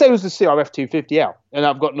 But the same as the CRF 250L, and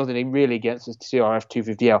I've got nothing really against the CRF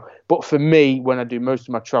 250L. But for me, when I do most of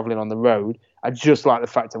my travelling on the road, I just like the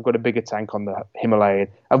fact I've got a bigger tank on the Himalayan.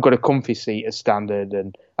 I've got a comfy seat as standard,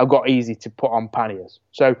 and I've got easy to put on panniers.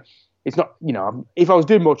 So it's not, if I was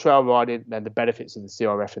doing more trail riding, then the benefits of the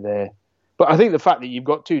CRF are there. But I think the fact that you've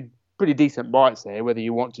got two pretty decent bikes there, whether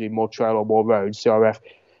you want to do more trail or more road, CRF.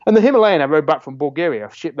 And the Himalayan, I rode back from Bulgaria. I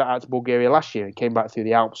shipped that out to Bulgaria last year and came back through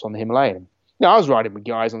the Alps on the Himalayan. I was riding with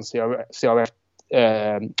guys on CRF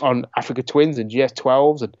on Africa Twins and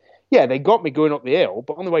GS12s, and yeah, they got me going up the hill.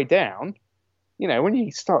 But on the way down, when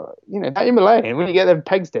you start, that Himalayan, when you get them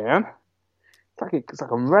pegs down, it's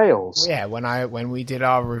like on rails. Yeah, when we did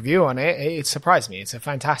our review on it, it surprised me. It's a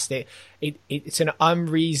fantastic. It's an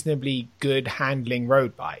unreasonably good handling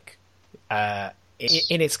road bike.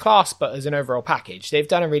 In its class, but as an overall package, they've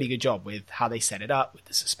done a really good job with how they set it up with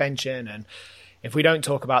the suspension. And if we don't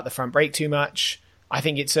talk about the front brake too much, I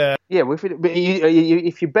think it's a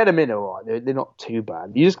if you bed them in, all right, they're not too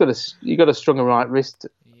bad. You got to strung a right wrist.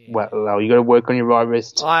 Yeah. Well, you got to work on your right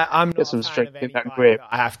wrist. I'm not get some a fan strength of in that bike grip.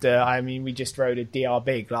 I have to. I mean, we just rode a DR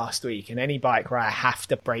Big last week, and any bike where I have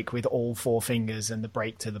to brake with all 4 fingers and the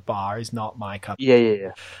brake to the bar is not my cup.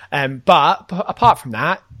 Yeah. But apart from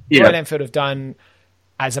that, Royal Enfield have done,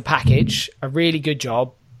 as a package, a really good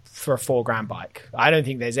job for a $4,000 bike. I don't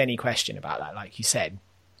think there's any question about that, like you said.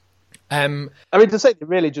 I mean, to say they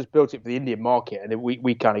really just built it for the Indian market, and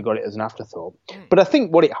we kind of got it as an afterthought. But I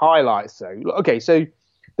think what it highlights, though, okay, so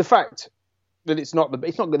the fact that it's not the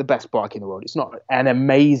best bike in the world, it's not an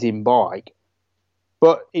amazing bike,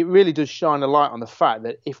 but it really does shine a light on the fact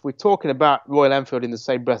that if we're talking about Royal Enfield in the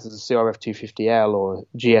same breath as the CRF 250L or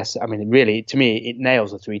GS, I mean, really, to me, it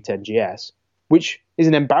nails the 310 GS, which is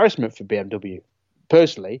an embarrassment for BMW,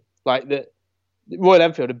 personally. Like, the Royal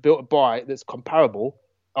Enfield have built a bike that's comparable,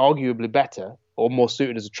 arguably better, or more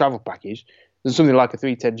suited as a travel package than something like a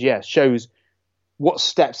 310 GS, shows what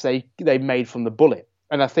steps they made from the bullet.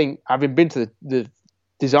 And I think, having been to the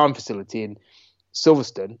design facility in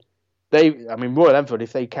Silverstone, Royal Enfield,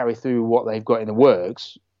 if they carry through what they've got in the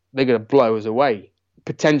works, they're going to blow us away,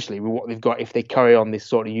 potentially, with what they've got if they carry on this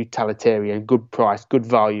sort of utilitarian, good price, good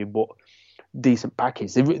value, but decent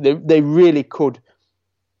package. They really could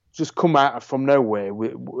just come out from nowhere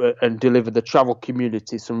and deliver the travel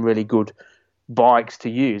community some really good bikes to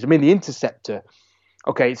use. I mean, the Interceptor,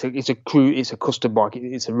 okay, it's a custom bike,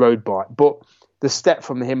 it's a road bike, but the step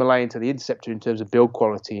from the Himalayan to the Interceptor in terms of build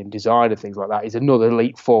quality and design and things like that is another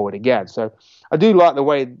leap forward again. So I do like the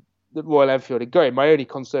way that Royal Enfield are going. My only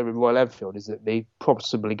concern with Royal Enfield is that they're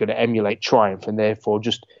possibly going to emulate Triumph and therefore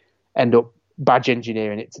just end up badge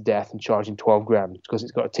engineering it to death and charging 12 grand because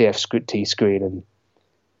it's got a TFT screen and,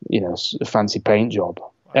 you know, a fancy paint job.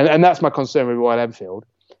 And that's my concern with Royal Enfield,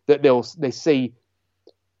 that they see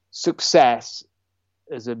success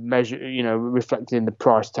as a measure, you know, reflected in the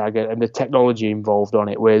price tag and the technology involved on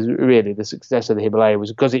it, whereas really the success of the Himalaya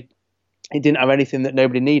was because it didn't have anything that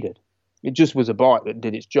nobody needed. It just was a bike that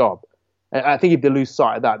did its job. And I think if they lose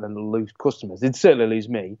sight of that, then they'll lose customers. They'd certainly lose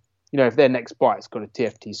me. You know, if their next bike's got a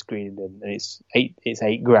TFT screen and it's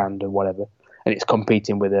eight grand or whatever, and it's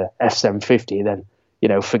competing with a F750, then, you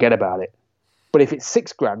know, forget about it. But if it's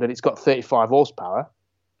 6 grand and it's got 35 horsepower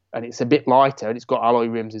and it's a bit lighter and it's got alloy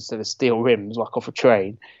rims instead of steel rims like off a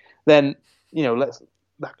train, then, you know,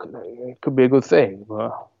 that could be a good thing.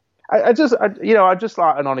 But I just like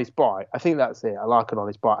an honest bike. I think that's it. I like an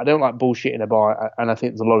honest bike. I don't like bullshit in a bike, and I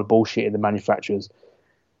think there's a lot of bullshit in the manufacturers.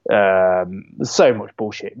 There's so much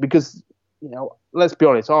bullshit because, you know, let's be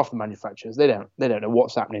honest, half the manufacturers they don't know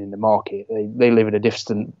what's happening in the market. They live in a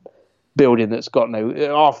distant building that's got no.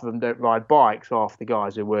 Half of them don't ride bikes. Half the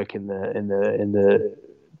guys who work in the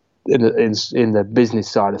business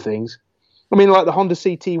side of things. I mean, like the Honda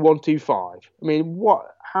CT125. I mean,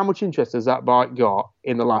 how much interest has that bike got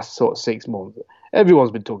in the last sort of 6 months?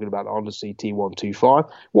 Everyone's been talking about the Honda CT125.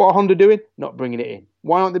 What are Honda doing? Not bringing it in.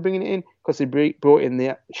 Why aren't they bringing it in? Because they brought in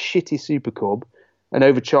the shitty Super Cub and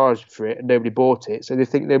overcharged for it and nobody bought it, so they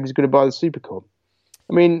think nobody's going to buy the Super Cub.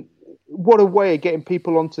 I mean, what a way of getting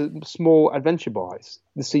people onto small adventure bikes,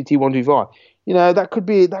 the CT125. You know, that could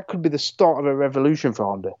be the start of a revolution for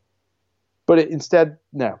Honda. But instead,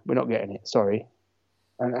 no, we're not getting it. Sorry.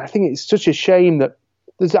 And I think it's such a shame that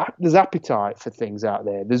there's appetite for things out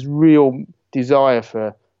there. There's real desire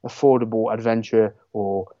for affordable adventure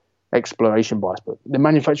or exploration bikes. But the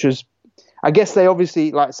manufacturers, I guess they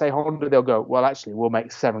obviously, like say Honda, they'll go, well, actually, we'll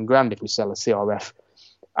make 7 grand if we sell a CRF.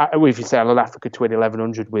 If you sell an Africa Twin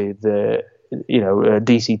 1100 with, a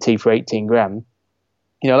DCT for 18 grand,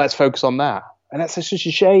 you know, let's focus on that. And that's such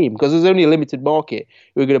a shame because there's only a limited market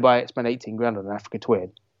who are going to spend 18 grand on an Africa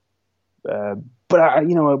Twin. But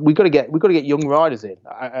we got to get young riders in.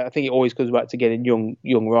 I think it always comes back to getting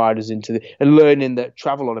young riders into and learning that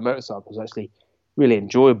travel on a motorcycle is actually really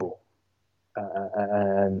enjoyable.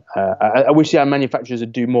 And I wish our manufacturers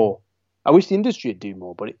would do more. I wish the industry would do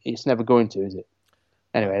more, but it's never going to, is it?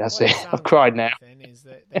 Anyway, that's it. I've cried now. Is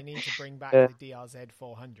that they need to bring back the DRZ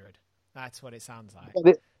 400. That's what it sounds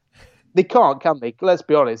like. They can't, can they? Let's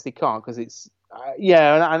be honest, they can't because it's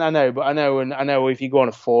and I know if you go on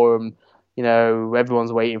a forum, you know,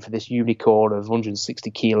 everyone's waiting for this unicorn of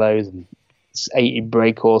 160 kilos and 80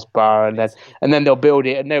 brake horsepower, and then they'll build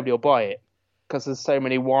it and nobody will buy it because there's so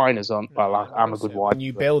many whiners on. Well, I'm a good whiner. When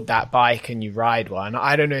you build that bike and you ride one,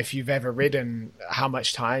 I don't know if you've ever ridden how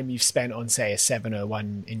much time you've spent on, say, a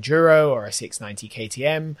 701 Enduro or a 690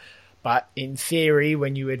 KTM. But in theory,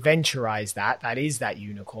 when you adventurize that is that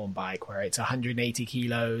unicorn bike where it's 180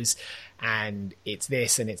 kilos and it's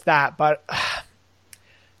this and it's that. But,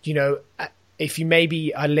 you know, if you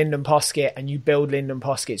maybe are Lyndon Poskett and you build Lyndon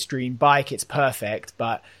Poskett's dream bike, it's perfect.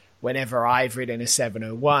 But whenever I've ridden a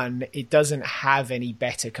 701, it doesn't have any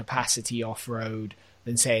better capacity off-road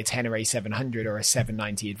than, say, a Tenere 700 or a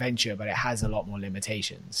 790 Adventure, but it has a lot more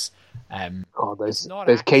limitations. Those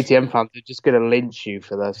KTM fans are just going to lynch you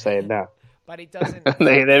for that saying that. But it doesn't.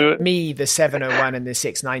 For me, the 701 and the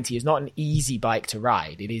 690 is not an easy bike to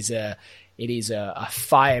ride. It is a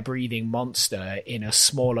fire-breathing monster in a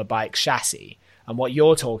smaller bike chassis. And what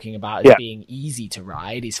you're talking about as being easy to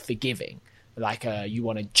ride is forgiving. Like you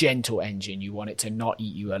want a gentle engine, you want it to not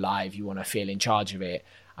eat you alive, you want to feel in charge of it.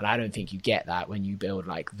 And I don't think you get that when you build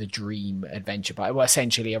like the dream adventure bike, well,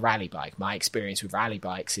 essentially a rally bike. My experience with rally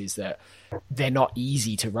bikes is that they're not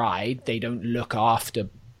easy to ride. They don't look after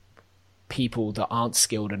people that aren't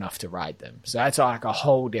skilled enough to ride them. So that's like a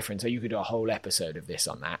whole different, so you could do a whole episode of this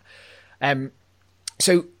on that.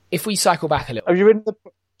 So if we cycle back a little, have you ridden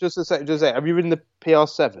have you ridden the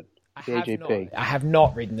PR7? I have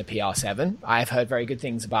not ridden the PR7. I have heard very good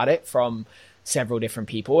things about it from several different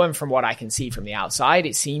people, and from what I can see from the outside,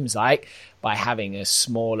 it seems like by having a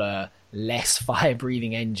smaller, less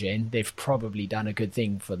fire-breathing engine, they've probably done a good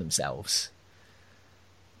thing for themselves.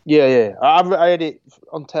 Yeah. I had it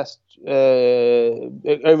on test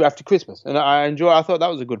over after Christmas, and I thought that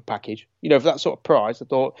was a good package. For that sort of price, I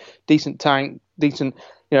thought decent tank, decent.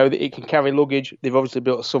 It can carry luggage. They've obviously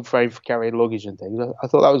built a subframe for carrying luggage and things. I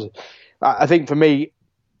thought that was. I think for me,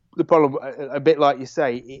 the problem, a bit like you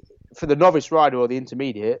say, for the novice rider or the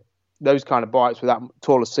intermediate, those kind of bikes with that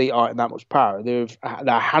taller seat height and that much power, they're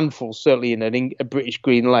a handful, certainly in a British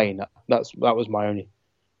green lane. That was my only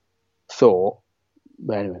thought.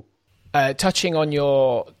 But anyway. Touching on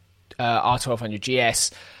your R1200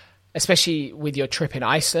 GS, especially with your trip in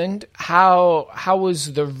Iceland, how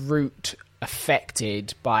was the route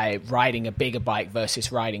affected by riding a bigger bike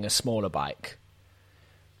versus riding a smaller bike?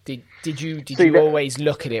 Did you always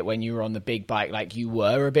look at it when you were on the big bike like you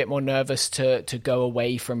were a bit more nervous to go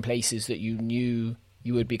away from places that you knew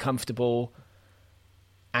you would be comfortable?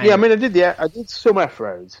 Yeah, I mean, I did some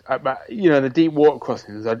off-roads. The deep water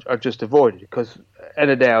crossings I just avoided because end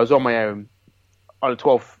of the day I was on my own on a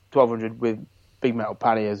 1200 with big metal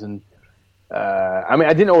panniers, and I mean,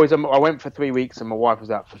 I didn't always. I went for 3 weeks and my wife was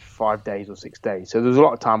out for 5 days or 6 days, so there was a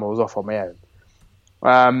lot of time I was off on my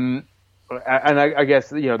own. And I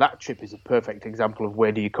guess that trip is a perfect example of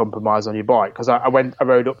where do you compromise on your bike, because I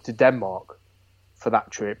rode up to Denmark for that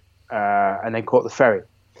trip and then caught the ferry.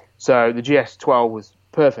 So the GS12 was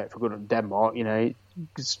perfect for going up to Denmark. You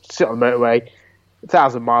sit on the motorway,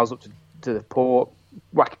 1,000 miles up to the port,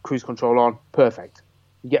 whack cruise control on, perfect.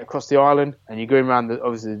 You get across the island and you're going around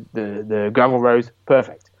the gravel roads,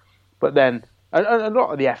 perfect. But then a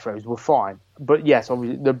lot of the F roads were fine. But yes,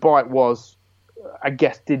 obviously the bike was, I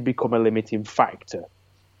guess, did become a limiting factor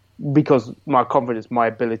because my confidence, my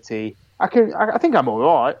ability, I think I'm all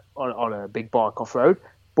right on a big bike off road.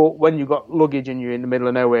 But when you've got luggage and you're in the middle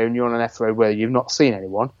of nowhere and you're on an F road where you've not seen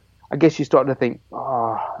anyone, I guess you start to think,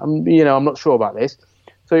 I'm not sure about this.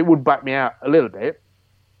 So it would back me out a little bit.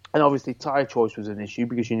 And obviously tyre choice was an issue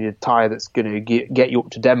because you need a tyre that's going to get you up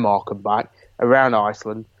to Denmark and back, around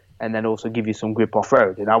Iceland, and then also give you some grip off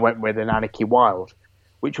road. And I went with an Anarchy Wild,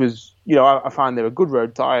 which was, I find they're a good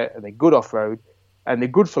road tyre and they're good off road and they're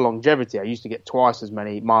good for longevity. I used to get twice as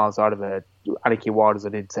many miles out of a Anarchy Wild as I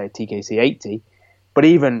did, say, a TKC 80. But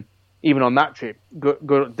even on that trip, go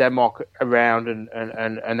to Denmark around and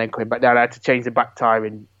then coming back down, I had to change the back tyre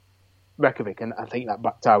in Reykjavik, and I think that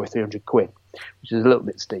back tyre was £300, which is a little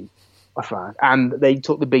bit steep, I found. And they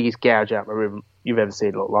took the biggest gouge out of my rim you've ever seen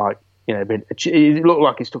it look like. It looked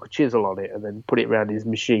like he's took a chisel on it and then put it around his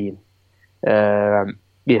machine.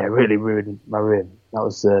 Really ruined my rim. That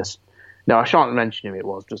was no, I shan't mention who it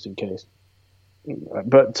was just in case.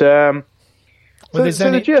 But the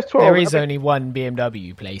GS12. There is only one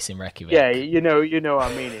BMW place in Reykjavik. Yeah, you know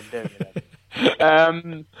what I mean, don't you?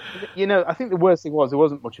 I think the worst thing was there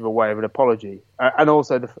wasn't much of a way of an apology, and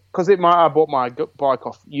also because I bought my bike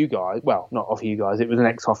off you guys. Well, not off you guys. It was an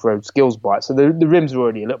ex-off-road skills bike, so the rims were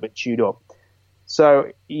already a little bit chewed up.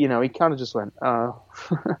 So he kind of just went, oh,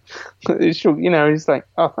 he's like,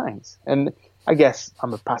 oh, thanks. And I guess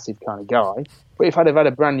I'm a passive kind of guy. But if I'd have had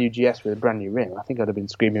a brand new GS with a brand new rim, I think I'd have been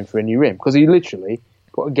screaming for a new rim because he literally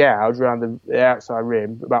put a gouge around the outside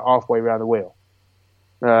rim about halfway around the wheel.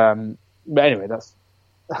 But anyway,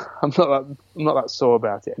 I'm not that sore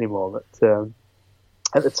about it anymore. But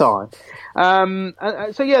at the time,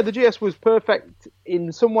 so yeah, the GS was perfect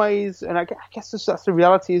in some ways, and I guess that's the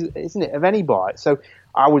reality, isn't it, of any bike? So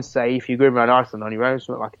I would say if you're going around Iceland on your own,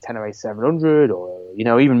 something like a 1008 700, or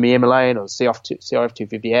even my Himalayan or CRF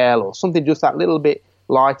 250L, or something just that little bit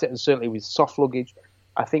lighter, and certainly with soft luggage,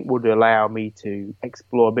 I think would allow me to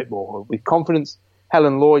explore a bit more with confidence.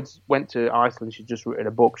 Helen Lloyds went to Iceland. She'd just written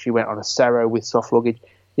a book. She went on a Cerro with soft luggage.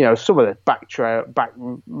 Some of the back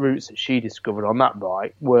routes that she discovered on that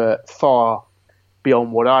bike were far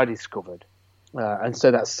beyond what I discovered. And so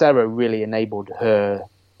that Cerro really enabled her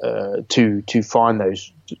to find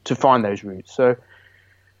those routes. So,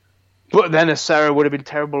 but then a Cerro would have been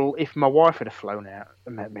terrible if my wife had flown out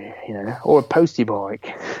and met me, or a postie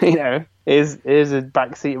bike. Here's a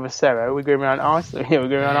back seat of a Cerro. We're going around Iceland. We're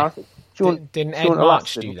going around Iceland. Didn't Ed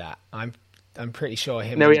March do that? I'm pretty sure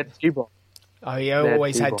him. No, he had two bikes. Oh, he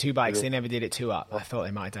always had two bikes. They never did it two up. I thought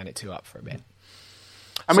they might have done it two up for a bit.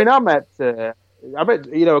 I met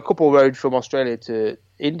a couple rode from Australia to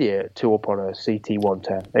India, two up on a CT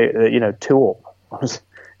 110. Two up.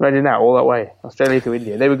 Imagine that all that way, Australia to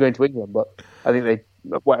India. They were going to England, but I think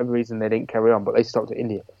for whatever reason they didn't carry on. But they stopped at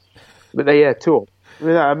India. But two up.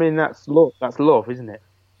 I mean that's love. That's love, isn't it?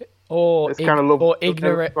 Or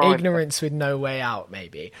ignorance with no way out,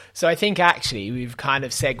 maybe. So I think actually we've kind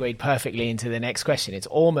of segued perfectly into the next question. It's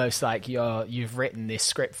almost like you've written this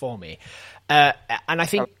script for me. And I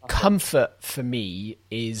think comfort for me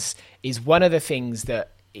is one of the things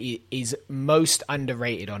that is most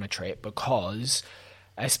underrated on a trip, because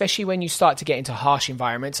especially when you start to get into harsh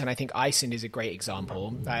environments, and I think Iceland is a great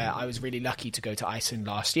example. I was really lucky to go to Iceland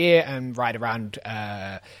last year and ride around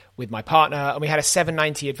with my partner, and we had a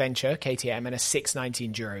 790 Adventure KTM and a 690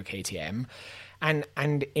 Enduro KTM,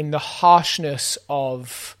 and in the harshness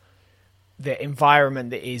of the environment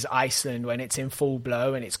that is Iceland, when it's in full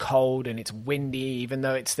blow and it's cold and it's windy, even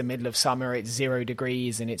though it's the middle of summer, it's 0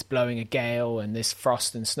 degrees and it's blowing a gale and there's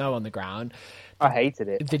frost and snow on the ground. I hated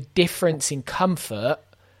it. The difference in comfort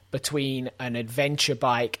between an adventure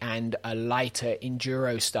bike and a lighter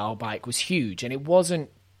enduro style bike was huge. And it wasn't,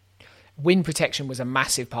 wind protection was a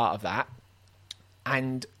massive part of that.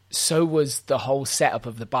 And so was the whole setup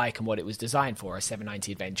of the bike and what it was designed for. A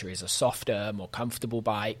 790 Adventure is a softer, more comfortable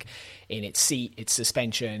bike in its seat, its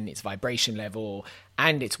suspension, its vibration level,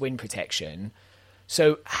 and its wind protection.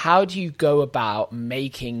 So how do you go about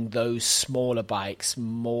making those smaller bikes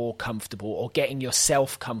more comfortable, or getting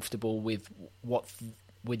yourself comfortable with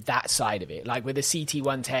that side of it? Like with the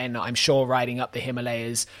CT110, I'm sure riding up the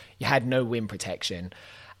Himalayas, you had no wind protection.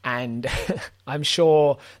 And I'm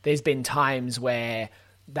sure there's been times where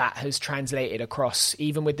that has translated across,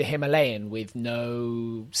 even with the Himalayan, with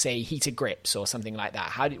no, say, heated grips or something like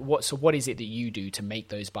that. So what is it that you do to make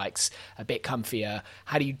those bikes a bit comfier?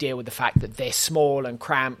 How do you deal with the fact that they're small and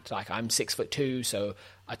cramped? Like, I'm 6'2", so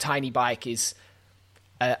a tiny bike is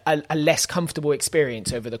a less comfortable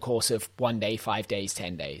experience over the course of 1 day, 5 days,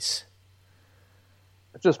 10 days.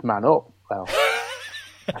 Just man up, well.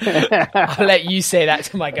 I'll let you say that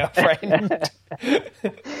to my girlfriend.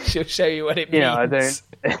 She'll show you what it means. I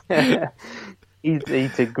don't.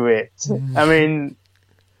 Heated grips. I mean,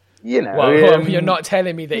 Well, you're not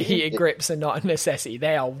telling me that heated grips are not a necessity.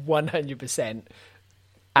 They are 100%.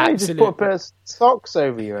 Absolutely. Just put a pair of socks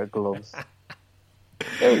over your gloves.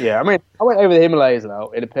 Yeah, I mean, I went over the Himalayas now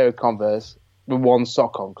in a pair of Converse with one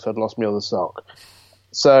sock on because I'd lost my other sock.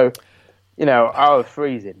 So, I was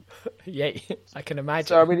freezing. Yeah, I can imagine.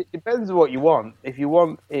 So, I mean, it depends on what you want. If you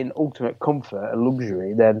want in ultimate comfort and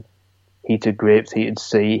luxury, then heated grips, heated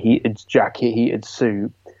seat, heated jacket, heated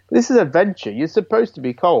suit. But this is adventure. You're supposed to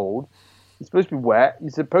be cold. You're supposed to be wet. You're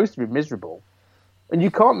supposed to be miserable. And you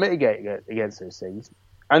can't mitigate against those things.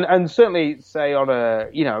 And certainly, say, on a,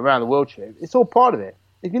 around the world trip, it's all part of it.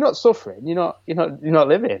 If you're not suffering, you're not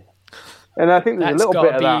living. And I think there's a little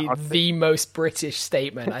bit of that. That's got to be the most British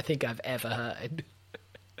statement I think I've ever heard.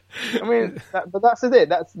 I mean, but that's it.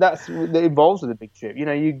 That's what involves with a big trip.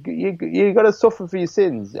 You got to suffer for your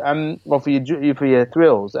sins, or for your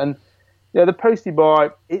thrills. And the Postie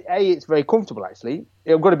bike, it's very comfortable actually.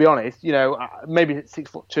 I've got to be honest. Maybe at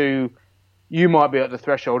 6'2", you might be at the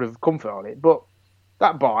threshold of comfort on it, but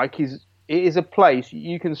that bike is a place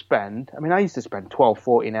you can spend. I mean, I used to spend 12,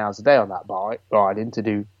 14 hours a day on that bike riding to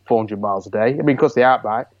do 400 miles a day. I mean, because the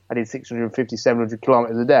outback, I did 650, 700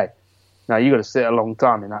 kilometers a day. Now, you got to sit a long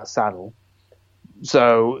time in that saddle.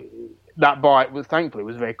 So that bike, thankfully,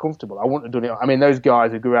 was very comfortable. I wouldn't have done it. I mean, those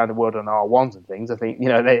guys who go around the world on R1s and things, I think,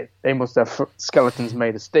 they must have skeletons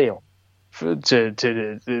made of steel to do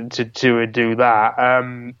that.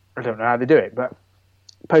 I don't know how they do it, but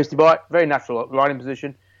Postie bike, very natural riding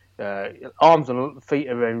position. Arms and feet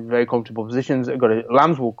are in very comfortable positions. I've got a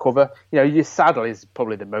lambswool cover. Your saddle is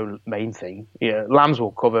probably the main thing.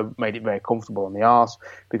 Lambswool cover made it very comfortable on the arse,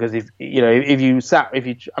 because I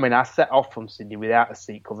set off from Sydney without a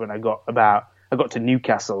seat cover, and I got to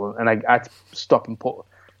Newcastle, and I had to stop and put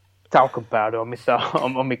talcum powder on my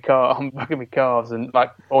back of my calves and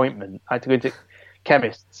like ointment. I had to go to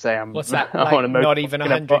chemist to say I'm. What's that? Like, not even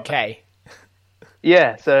 100k.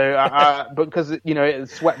 Yeah, so because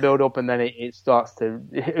sweat build up and then it starts to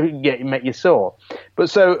make you sore.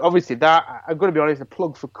 But so obviously that, I've got to be honest, a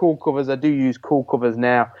plug for cool covers. I do use cool covers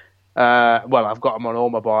now. Well, I've got them on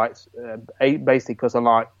all my bikes, basically because I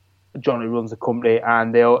like John who runs the company,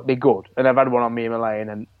 and they're good. And I've had one on me Himalayan,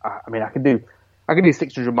 and I mean I can do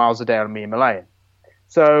 600 miles a day on me Himalayan.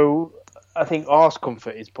 So I think arse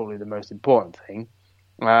comfort is probably the most important thing.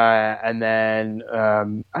 And then,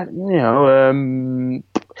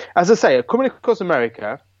 as I say, coming across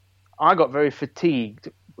America, I got very fatigued,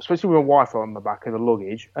 especially with my wife on the back of the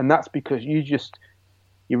luggage. And that's because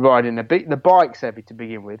you're riding the bike's heavy to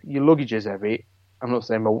begin with. Your luggage is heavy. I'm not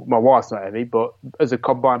saying my wife's not heavy, but as a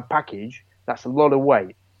combined package, that's a lot of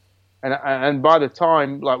weight. And by the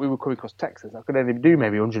time, like, we were coming across Texas, I could only do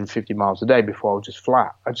maybe 150 miles a day before I was just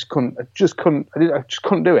flat. I just couldn't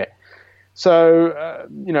do it. So,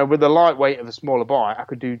 with the lightweight of a smaller bike, I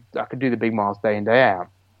could do the big miles day in, day out.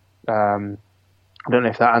 I don't know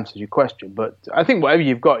if that answers your question, but I think whatever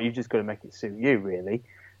you've got, you've just got to make it suit you, really.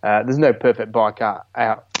 There's no perfect bike out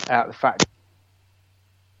the factory.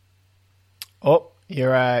 Oh,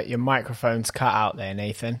 your microphone's cut out there,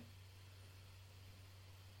 Nathan.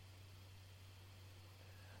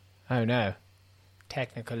 Oh no,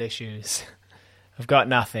 technical issues. I've got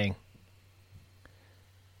nothing.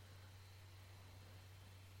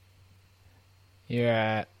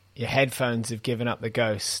 Your headphones have given up the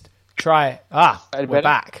ghost. Try it. We're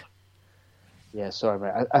back. Yeah, sorry,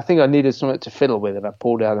 mate. I think I needed something to fiddle with, and I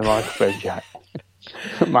pulled down the microphone jack.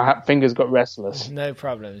 My fingers got restless. No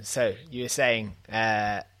problem. So you were saying,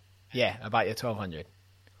 about your 1200.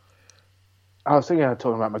 I was talking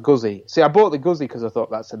about my Guzzi. See, I bought the Guzzi because I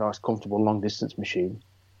thought that's a nice, comfortable, long-distance machine.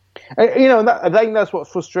 And, I think that's what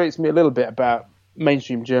frustrates me a little bit about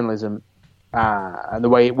mainstream journalism and the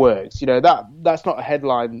way it works. That's not a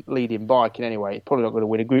headline-leading bike in any way. It's probably not going to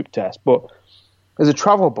win a group test. But as a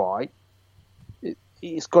travel bike,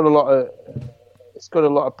 it's got a lot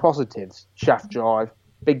of positives. Shaft drive,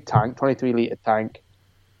 big tank, 23-litre tank,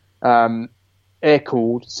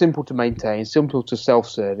 air-cooled, simple to maintain, simple to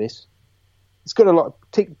self-service. It's got a lot of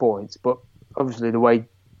tick points, but obviously the way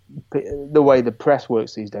the press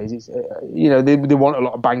works these days, it's they want a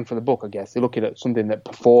lot of bang for the buck. I guess they're looking at something that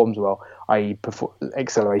performs well, i.e.,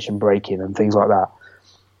 acceleration, braking, and things like that.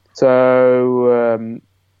 So,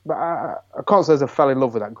 but I can't say I fell in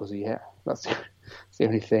love with that Guzzi yet. That's the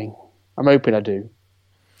only thing. I'm hoping I do.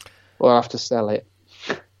 Well, I'll have to sell it.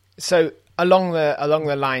 So along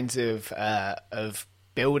the lines of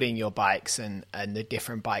building your bikes and the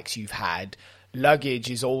different bikes you've had,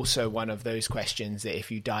 luggage is also one of those questions that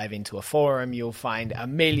if you dive into a forum, you'll find a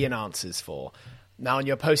million answers for. Now, on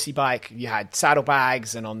your Posty bike, you had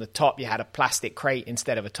saddlebags, and on the top, you had a plastic crate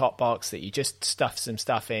instead of a top box that you just stuffed some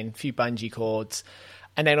stuff in, a few bungee cords.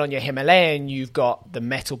 And then on your Himalayan, you've got the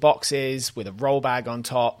metal boxes with a roll bag on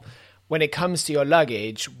top. When it comes to your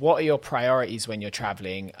luggage, what are your priorities when you're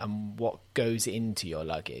traveling, and what goes into your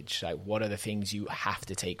luggage? Like, what are the things you have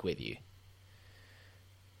to take with you?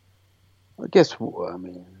 I guess, it's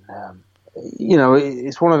one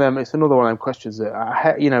of them. It's another one of them questions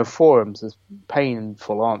that forums is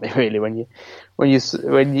painful, aren't they? Really, when you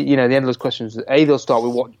the endless questions. They'll start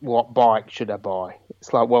with what bike should I buy?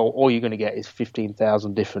 It's like, well, all you're going to get is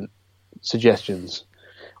 15,000 different suggestions,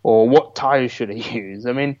 or what tires should I use?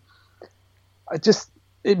 I mean,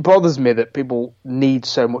 it bothers me that people need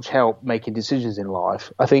so much help making decisions in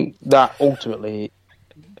life. I think that ultimately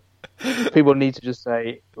people need to just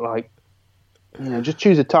say, like, just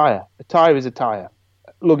choose a tire. A tire is a tire.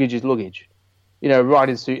 Luggage is luggage.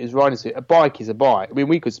 Riding suit is riding suit. A bike is a bike. I mean,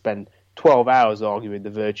 we could spend 12 hours arguing the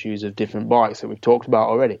virtues of different bikes that we've talked about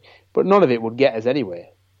already, but none of it would get us anywhere.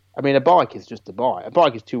 I mean, a bike is just a bike. A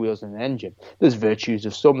bike is two wheels and an engine. There's virtues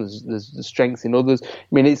of some. There's strengths in others. I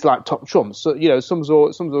mean, it's like top trumps. So, some's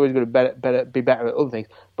always going to be better at other things.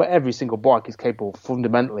 But every single bike is capable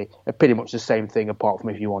fundamentally of pretty much the same thing, apart from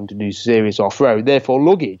if you want to do serious off-road. Therefore,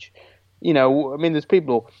 luggage. There's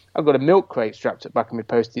people. I've got a milk crate strapped at the back of my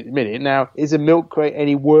Posty at the minute. Now, is a milk crate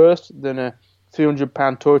any worse than a £300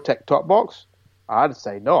 Touratech top box? I'd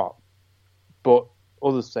say not. But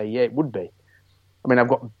others say, yeah, it would be. I mean, I've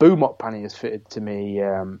got boomot panniers fitted to me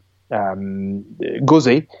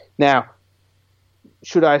Guzzi. Now,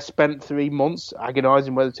 should I have spent 3 months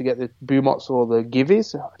agonising whether to get the boomots or the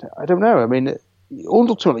givvies? I don't know. I mean,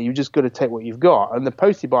 ultimately, you've just got to take what you've got. And the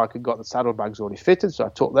Posty bike had got the saddlebags already fitted, so I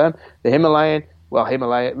took them. The Himalayan,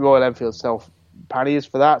 Royal Enfield sell panniers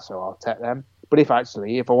for that, so I'll take them. But if I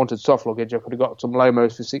wanted soft luggage, I could have got some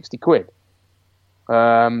Lomos for 60 quid.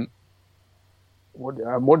 What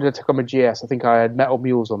did I take on my GS? I think I had Metal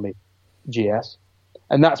Mules on my GS.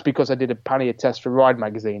 And that's because I did a pannier test for Ride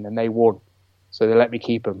Magazine and they won. So they let me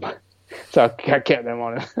keep them. So I kept them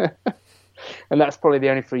on. And that's probably the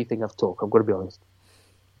only free thing I've took, I've got to be honest.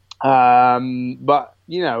 But,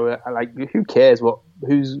 who cares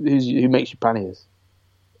who makes you panniers?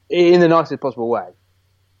 In the nicest possible way.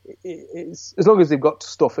 It's, as long as they've got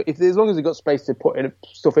stuff, as long as they've got space to put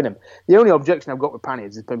stuff in them. The only objection I've got with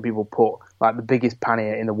panniers is when people put like the biggest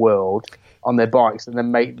pannier in the world on their bikes and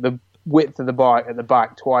then make the width of the bike at the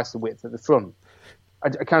back twice the width at the front. I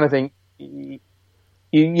kind of think know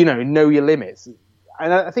your limits,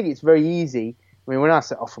 and I think it's very easy. I mean, when I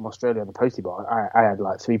set off from Australia on the Posty bike, I had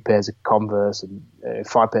like 3 pairs of Converse and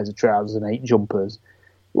 5 pairs of trousers and 8 jumpers.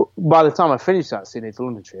 By the time I finished that Sydney to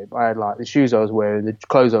London trip, I had like the shoes I was wearing, the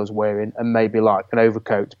clothes I was wearing, and maybe like an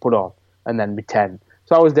overcoat to put on, and then my 10.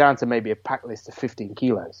 So I was down to maybe a pack list of 15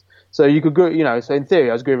 kilos. So you could go, so in theory,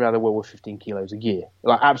 I was going around the world with 15 kilos of gear,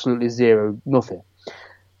 like absolutely zero, nothing.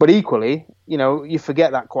 But equally, you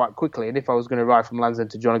forget that quite quickly. And if I was going to ride from Land's End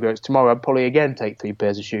to John O'Groats tomorrow, I'd probably again take 3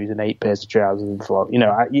 pairs of shoes and 8 pairs of trousers and so on.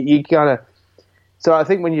 You kind of. So I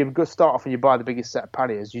think when you start off and you buy the biggest set of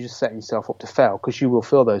panniers, you're just setting yourself up to fail, because you will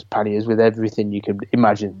fill those panniers with everything you could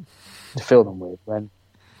imagine to fill them with.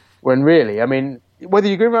 When really, I mean, whether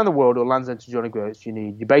you're going around the world or Land's End to John O'Groats, you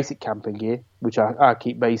need your basic camping gear, which I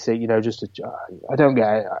keep basic. I don't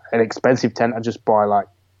get an expensive tent. I just buy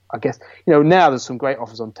I guess, now there's some great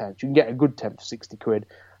offers on tents. You can get a good tent for 60 quid,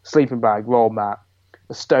 sleeping bag, roll mat,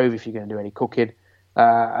 a stove if you're going to do any cooking,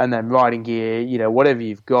 and then riding gear, whatever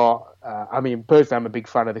you've got. I mean, personally, I'm a big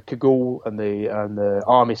fan of the Kagul and the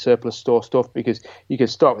Army Surplus Store stuff, because you can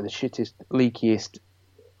start with the shittest, leakiest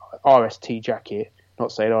RST jacket.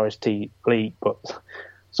 Not saying RST leak, but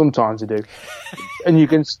sometimes I do. And you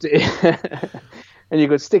can and you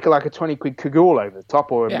could stick like a 20 quid Kagul over the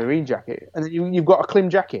top, or a marine jacket, and then you've got a Klim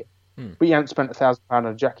jacket, but you haven't spent £1,000 on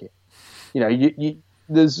a jacket.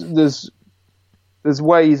 There's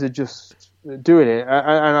ways of just doing it,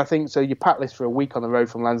 and I think so. Your pack list for a week on the road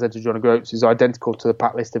from Land's End to John O'Groats is identical to the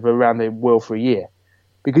pack list of around the world for a year,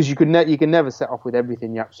 because you can never set off with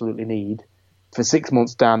everything you absolutely need for 6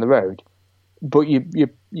 months down the road. But you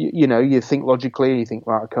think logically. You think,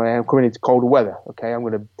 right, okay, I'm coming into colder weather. Okay,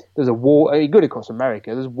 there's a war. You're good across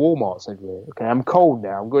America. There's Walmarts everywhere. Okay, I'm cold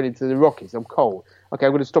now. I'm going into the Rockies. I'm cold. Okay,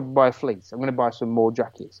 I'm going to stop and buy a fleece. I'm going to buy some more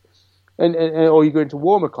jackets. Or you go into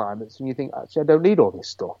warmer climates and you think, actually, I don't need all this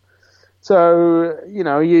stuff. So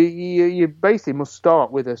you basically must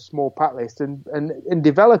start with a small pack list and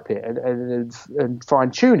develop it and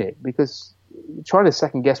fine tune it, because trying to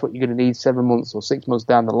second guess what you're going to need 7 months or 6 months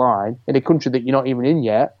down the line in a country that you're not even in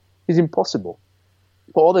yet is impossible.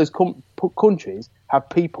 But all those countries have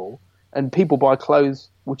people, and people buy clothes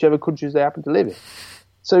whichever countries they happen to live in.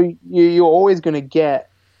 So you're always going to get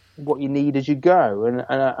what you need as you go, and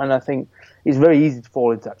I think it's very easy to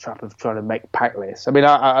fall into that trap of trying to make pack lists. I mean,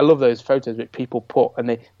 I love those photos that people put, and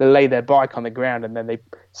they lay their bike on the ground and then they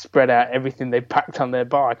spread out everything they packed on their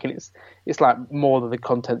bike, and it's like more than the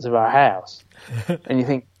contents of our house. And you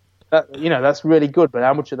think that's really good, but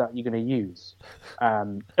how much of that are you going to use?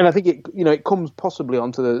 And I think it comes possibly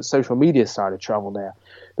onto the social media side of travel now.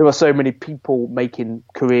 There are so many people making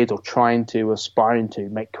careers or aspiring to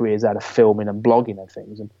make careers out of filming and blogging and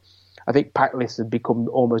things, and I think pack lists have become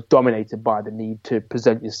almost dominated by the need to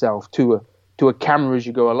present yourself to a camera as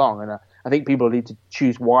you go along. And I think people need to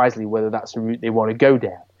choose wisely whether that's a route they want to go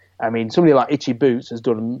down. I mean, somebody like Itchy Boots has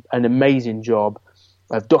done an amazing job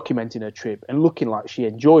of documenting her trip and looking like she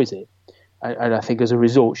enjoys it. And I think as a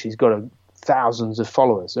result, she's got thousands of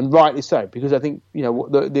followers, and rightly so, because I think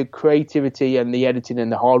the creativity and the editing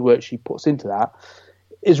and the hard work she puts into that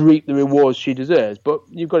is reap the rewards she deserves. But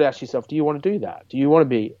you've got to ask yourself, do you want to do that? Do you want to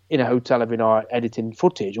be in a hotel every night editing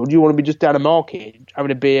footage, or do you want to be just down a market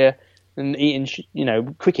having a beer and eating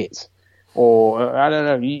crickets? Or I don't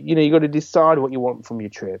know. You got to decide what you want from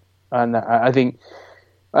your trip. And I think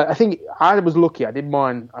I was lucky. I did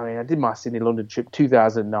my Sydney-London trip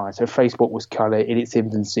 2009. So Facebook was kind of in its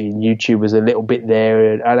infancy, and YouTube was a little bit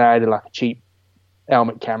there. And I had like a cheap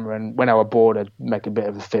helmet camera, and when I was bored, I'd make a bit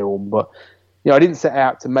of a film. But I didn't set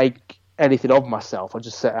out to make anything of myself. I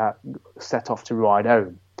just set off to ride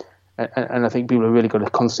home. And I think people are really got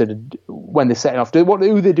to consider when they're setting off,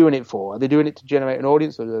 who they're doing it for. Are they doing it to generate an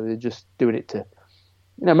audience, or are they just doing it to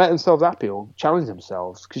make themselves happy or challenge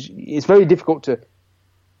themselves? Because it's very difficult to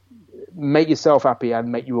make yourself happy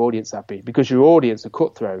and make your audience happy, because your audience are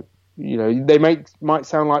cutthroat. They might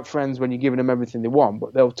sound like friends when you're giving them everything they want,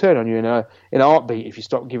 but they'll turn on you in a heartbeat if you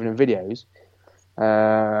stop giving them videos.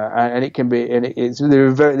 And it can be, and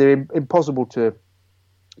they're impossible to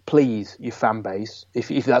please your fan base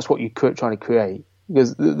if that's what you're trying to create,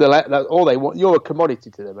 because that's all they want. You're a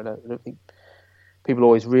commodity to them, and I don't think people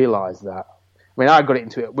always realise that. I mean, I got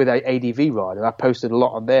into it with a ADV rider. I posted a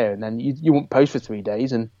lot on there, and then you won't post for 3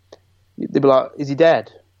 days, and they'd be like, "Is he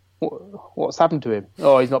dead? What's happened to him?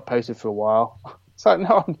 Oh, he's not posted for a while." It's like,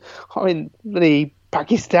 no, I'm in bloody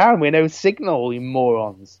Pakistan with no signal, you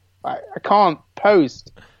morons. I can't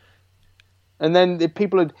post. And then the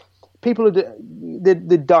people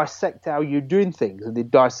they dissect how you're doing things, and they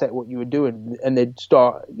dissect what you were doing, and they'd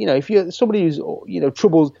start, if you're somebody who's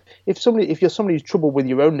troubled, if you're somebody who's troubled with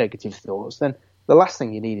your own negative thoughts, then the last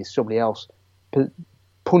thing you need is somebody else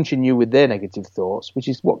punching you with their negative thoughts, which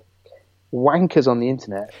is what wankers on the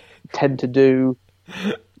internet tend to do.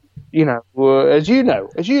 As you know,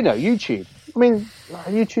 YouTube. I mean,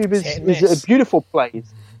 YouTube is a beautiful place.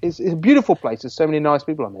 It's a beautiful place. There's so many nice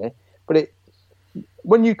people on there, but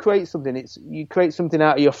when you create something, you create something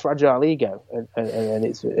out of your fragile ego, and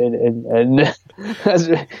it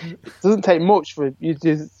doesn't take much for you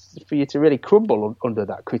to really crumble under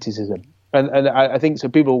that criticism. And I think so.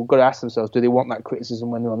 People have got to ask themselves: do they want that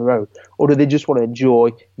criticism when they're on the road, or do they just want to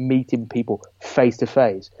enjoy meeting people face to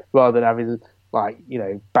face rather than having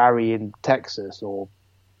Barry in Texas or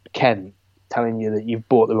Ken telling you that you've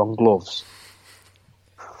bought the wrong gloves?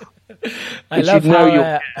 I love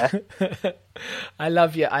how I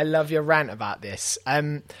love your rant about this.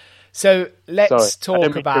 So let's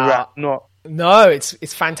talk about. No,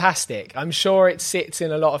 it's fantastic. I'm sure it sits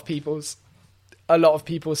in a lot of people's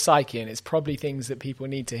psyche, and it's probably things that people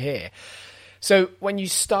need to hear. So when you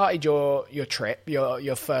started your trip,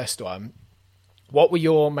 your first one, what were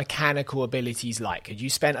your mechanical abilities like? Had you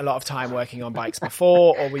spent a lot of time working on bikes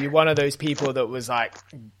before, or were you one of those people that was like,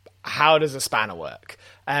 how does a spanner work?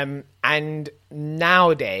 And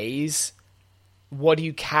nowadays, what do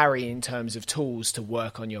you carry in terms of tools to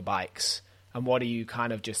work on your bikes? And what are you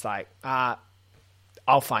kind of just like, I'll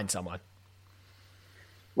find someone?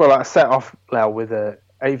 Well, I set off now with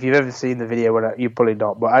if you've ever seen the video, you probably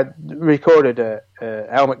not, but I recorded a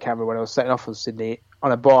helmet camera when I was setting off from Sydney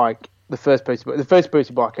on a bike. The first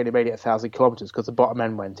booty bike only made it 1,000 kilometres because the bottom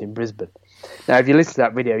end went in Brisbane. Now, if you listen to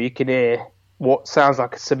that video, you can hear what sounds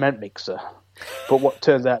like a cement mixer, but what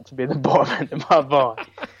turns out to be the bottom end of my bike.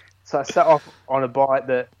 So I set off on a bike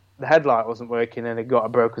that the headlight wasn't working and it got a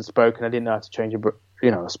broken spoke, and I didn't know how to change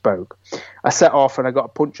a spoke. I set off and I got a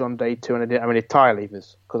punch on day 2, and I didn't have any tyre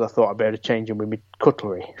levers because I thought I'd be able to change them with my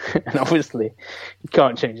cutlery. And obviously, you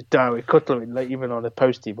can't change a tyre with cutlery, even on a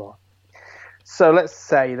postie bike. So let's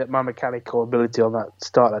say that my mechanical ability on that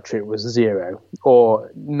start of that trip was 0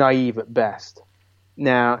 or naive at best.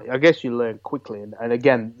 Now, I guess you learn quickly, and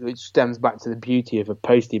again, it stems back to the beauty of a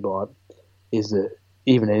postie bike, is that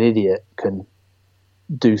even an idiot can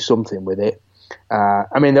do something with it. I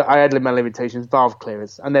had my limitations, valve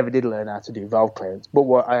clearance. I never did learn how to do valve clearance, but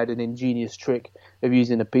I had an ingenious trick of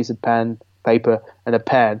using a piece of paper and a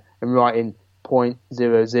pen and writing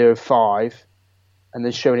 0.005 and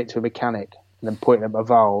then showing it to a mechanic and then pointing at my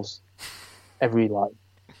valves every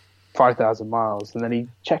 5,000 miles, and then he'd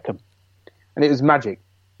check them. And it was magic,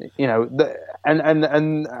 and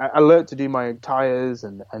I learned to do my own tyres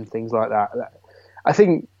and things like that. I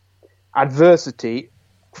think adversity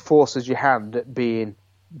forces your hand at being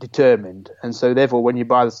determined, and so therefore when you're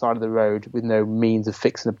by the side of the road with no means of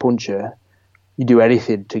fixing a puncture, you do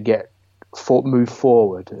anything to move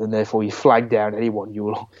forward, and therefore you flag down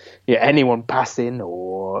anyone passing,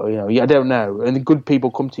 or I don't know, and the good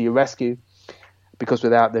people come to your rescue, because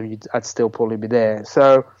without them I'd still probably be there.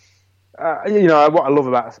 So what I love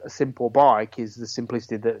about a simple bike is the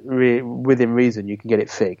simplicity that within reason you can get it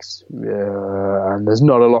fixed, and there's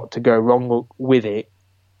not a lot to go wrong with it.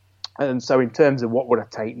 And so in terms of what would I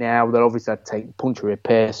take now, then obviously I'd take puncture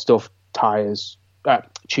repair stuff, tyres,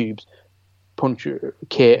 tubes, puncture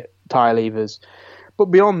kit, tyre levers. But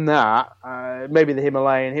beyond that, maybe the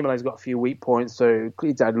Himalayan's got a few weak points, so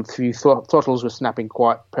it's had a few throttles were snapping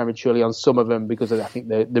quite prematurely on some of them because I think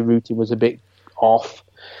the routing was a bit off.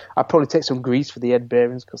 I'd probably take some grease for the head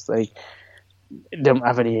bearings because they don't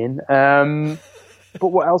have any in. But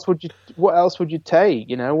what else would you take?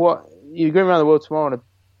 What you're going around the world tomorrow on a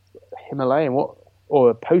Himalayan or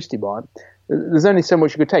a postie bike? There's only so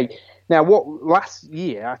much you could take. Now, last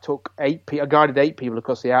year I guided 8 people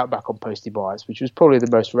across the outback on postie bikes, which was probably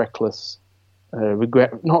the most reckless,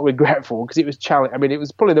 not regretful, because it was challenging. It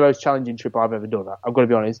was probably the most challenging trip I've ever done. I've got to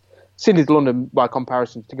be honest. Sydney to London, by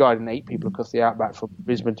comparison, to guiding 8 people across the outback from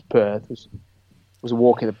Brisbane to Perth was a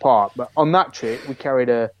walk in the park. But on that trip, we carried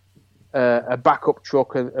a backup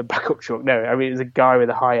truck. No, it was a guy with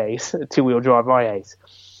a high ace, a 2-wheel drive high ace,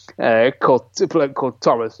 called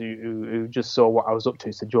Thomas, who just saw what I was up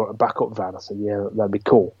to, said, "Do you want a backup van?" I said, "Yeah, that'd be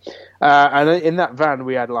cool." And in that van,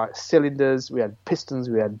 we had cylinders, we had pistons,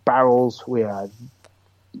 we had barrels, we had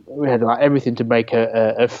everything to make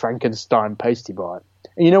a Frankenstein postie bike.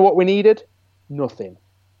 And you know what we needed? Nothing.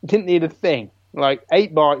 We didn't need a thing.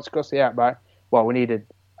 8 bikes across the outback. Well, I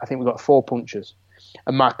think we got 4 punctures.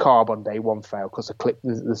 And my carb on day 1 failed because the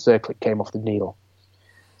circlip came off the needle.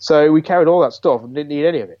 So we carried all that stuff and didn't need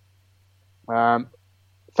any of it.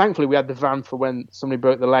 Thankfully, we had the van for when somebody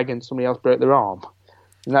broke their leg and somebody else broke their arm.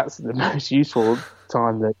 And that's the most useful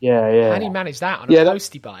time that, How do you manage that on a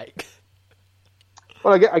postie bike?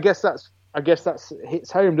 Well, I guess that's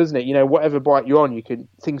hits home, doesn't it? Whatever bike you're on,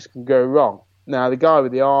 things can go wrong. Now, the guy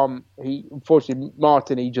with the arm,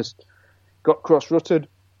 Martin, he just got cross-rutted,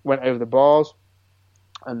 went over the bars,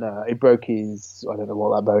 and he broke his, I don't know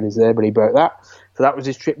what that bone is there, but he broke that. So that was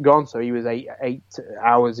his trip gone. So he was eight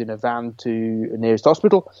hours in a van to the nearest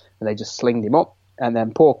hospital, and they just slinged him up. And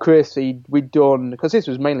then poor Chris, we'd done, because this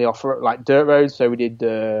was mainly off like dirt roads, so we did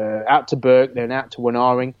out to Burke, then out to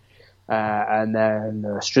Wanaring, and then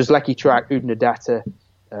Strzelecki track, Udnadata,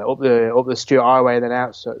 up the Stuart Highway, and then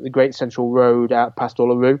out the Great Central Road out past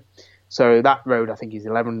Uluru. So that road, I think, is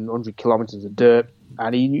 1,100 kilometres of dirt.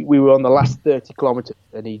 And we were on the last 30 kilometres,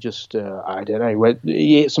 and he just, I don't know,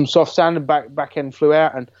 he hit some soft sand and back end flew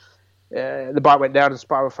out, and the bike went down and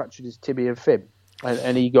spiral fractured his tibia and fib.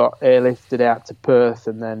 And he got airlifted out to Perth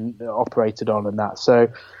and then operated on and that. So,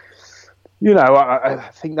 you know, I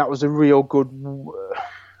think that was a real good, it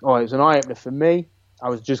was an eye-opener for me. I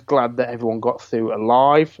was just glad that everyone got through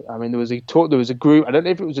alive. I mean, there was a group, I don't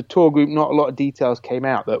know if it was a tour group, not a lot of details came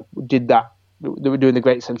out, that did that. They were doing the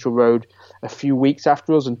Great Central Road a few weeks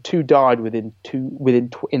after us, and two died in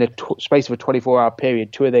a space of a 24-hour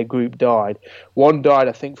period. Two of their group died. One died,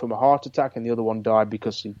 I think, from a heart attack, and the other one died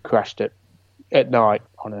because he crashed at night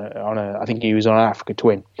on a I think he was on an Africa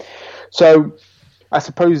Twin. So I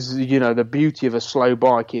suppose, you know, the beauty of a slow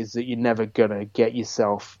bike is that you're never gonna get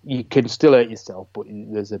yourself. You can still hurt yourself, but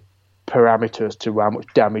there's a parameter as to how much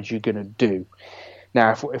damage you're gonna do.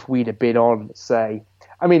 Now, if we'd have been on, say,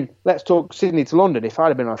 I mean, let's talk Sydney to London. If I'd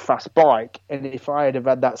have been on a fast bike, and if I had have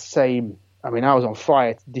had that same, I mean, I was on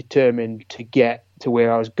fire, determined to get to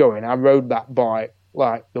where I was going. I rode that bike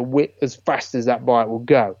like as fast as that bike will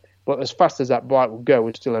go. But as fast as that bike will go,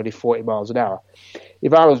 it's still only 40 miles an hour.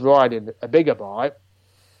 If I was riding a bigger bike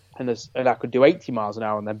and I could do 80 miles an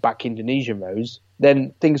hour and then back Indonesian roads,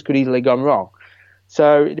 then things could easily go wrong.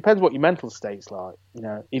 So it depends what your mental state's like. You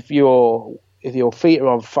know, if your feet are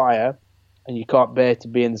on fire and you can't bear to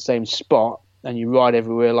be in the same spot and you ride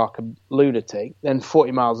everywhere like a lunatic, then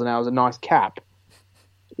 40 miles an hour is a nice cap.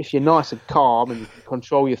 If you're nice and calm and you can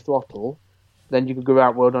control your throttle, then you could go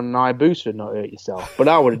out world on an Hayabusa and not hurt yourself. But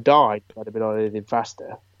I would have died if I'd have been on anything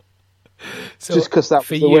faster. So just because that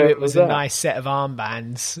for was the you, way it was a there. nice set of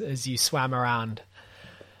armbands as you swam around.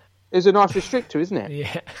 It's a nice restrictor, isn't it?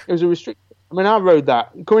 Yeah. It was a restrictor. I mean, I rode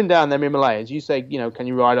that. Coming down them Himalayas, you say, you know, can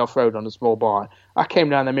you ride off-road on a small bike? I came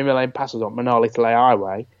down them Himalayan passes on Manali Talay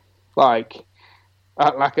Highway, like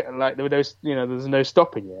there were no, you know, there's no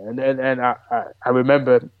stopping you. And I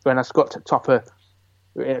remember when I got to top of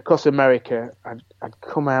across America, I'd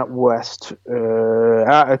come out west,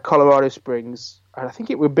 out of Colorado Springs, and I think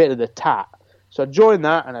it was a bit of the Tat. So I joined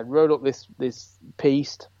that, and I rode up this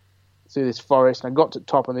piste through this forest, and I got to the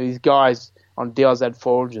top, and these guys on DRZ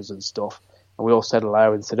 400s and stuff, and we all said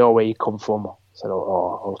hello and said, "Oh, where you come from?" I said,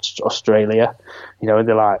 "Oh, Australia," you know, and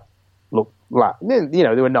they're like, "Look, like," you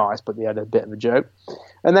know, they were nice, but they had a bit of a joke.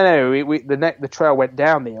 And then anyway, the trail went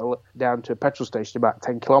down the hill, down to a petrol station about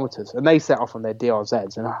 10 kilometres, and they set off on their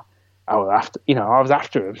DRZs, and I was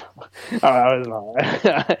after them. I was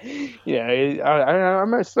like, you know,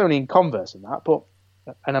 I'm still only in Converse and that,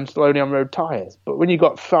 and I'm still only on road tyres. But when you've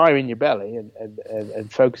got fire in your belly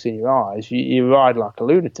and focus in your eyes, you ride like a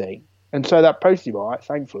lunatic. And so that postie bike,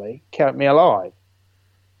 thankfully, kept me alive.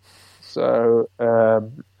 So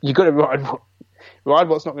you've got to ride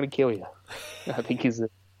what's not going to kill you. I think is a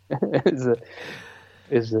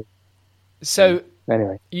So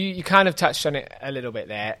anyway. You kind of touched on it a little bit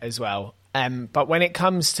there as well. But when it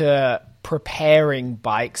comes to preparing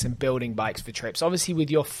bikes and building bikes for trips, obviously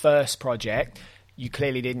with your first project, you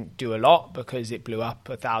clearly didn't do a lot because it blew up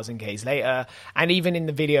 1,000 Ks later. And even in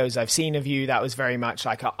the videos I've seen of you, that was very much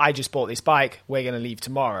like, I just bought this bike, we're going to leave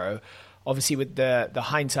tomorrow. Obviously, with the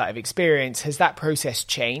hindsight of experience, has that process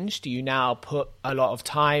changed? Do you now put a lot of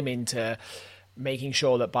time into making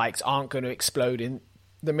sure that bikes aren't going to explode in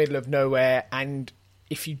the middle of nowhere? And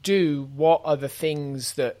if you do, what are the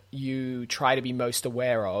things that you try to be most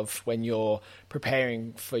aware of when you're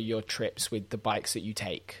preparing for your trips with the bikes that you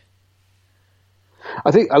take?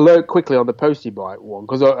 I think I learned quickly on the postie bike one,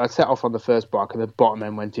 because I set off on the first bike and the bottom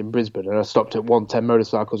end went in Brisbane, and I stopped at 110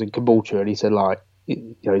 Motorcycles in Caboolture, and he said, like,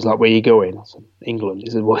 you know, he's like, "Where are you going?" I said, "England."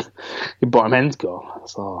 He said, "What? Your bottom end's gone." I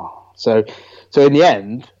was like, so in the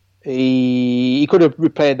end, he could have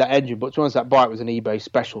repaired that engine, but once that bike was an eBay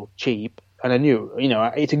special, cheap, and I knew, you know,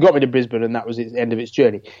 it had got me to Brisbane, and that was the end of its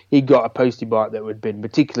journey. He got a postie bike that had been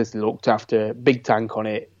meticulously looked after, big tank on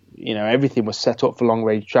it, you know, everything was set up for long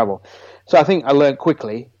range travel. So I think I learned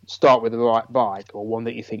quickly, start with the right bike, or one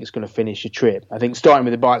that you think is going to finish your trip. I think starting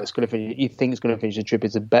with a bike that's going to finish, you think is going to finish the trip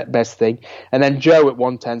is the best thing. And then Joe at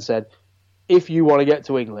 110 said, if you want to get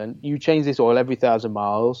to England, you change this oil every 1,000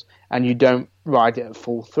 miles and you don't ride it at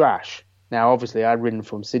full thrash. Now, obviously, I'd ridden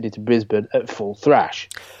from Sydney to Brisbane at full thrash.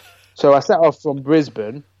 So I set off from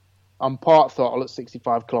Brisbane on part throttle at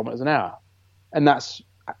 65 kilometres an hour. And I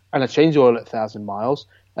changed the oil at 1,000 miles,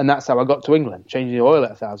 and that's how I got to England. Changing the oil at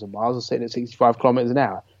 1,000 miles and sitting at 65 kilometres an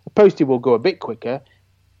hour. The postie will go a bit quicker,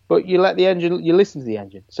 but you listen to the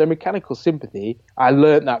engine. So mechanical sympathy, I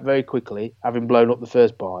learnt that very quickly, having blown up the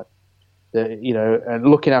first bike. And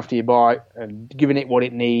looking after your bike and giving it what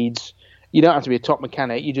it needs. You don't have to be a top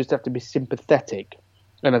mechanic. You just have to be sympathetic.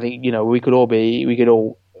 And I think, we could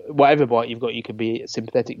all, whatever bike you've got, you could be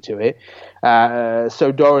sympathetic to it.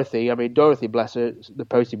 So Dorothy, bless her, the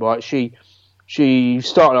postie bike, she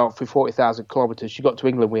started off with 40,000 kilometres. She got to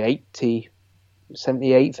England with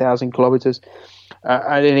 78,000 kilometres.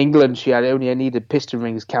 And in England, she only needed piston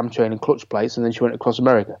rings, cam chain and clutch plates, and then she went across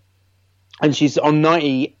America. And she's on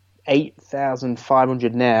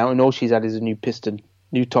 98,500 now, and all she's had is a new piston,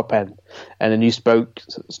 new top end, and new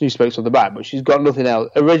spokes on the back. But she's got nothing else.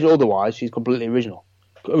 Otherwise, she's completely original.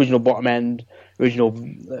 Original bottom end,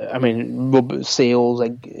 rubber seals,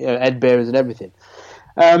 head bearings and everything.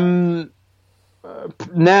 Now,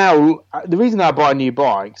 the reason I buy new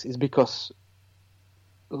bikes is because,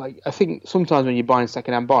 I think sometimes when you're buying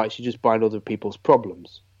second-hand bikes, you're just buying other people's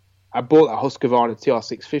problems. I bought that Husqvarna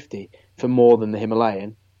TR650 for more than the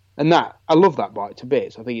Himalayan, and I love that bike to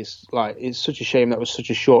bits. I think it's such a shame that was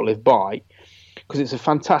such a short-lived bike, because it's a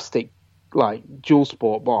fantastic dual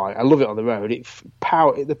sport bike. I love it on the road. The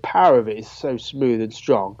power of it is so smooth and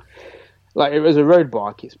strong. As a road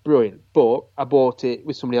bike, it's brilliant. But I bought it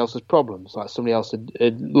with somebody else's problems. Somebody else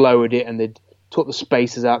had lowered it and they'd took the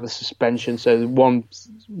spacers out of the suspension, so one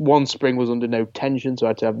spring was under no tension, so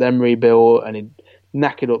I had to have them rebuilt, and it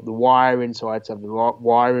knackered up the wiring, so I had to have the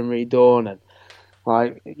wiring redone, and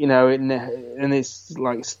and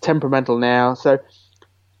it's temperamental now. So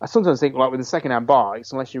I sometimes think, with the second-hand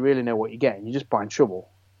bikes, unless you really know what you're getting, you're just buying trouble.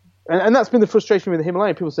 And that's been the frustration with the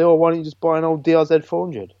Himalayan. People say, why don't you just buy an old DRZ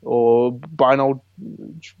 400 or buy an old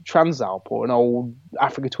Transalp or an old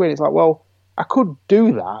Africa Twin? It's I could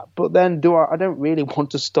do that, but then I don't really want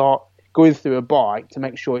to start going through a bike to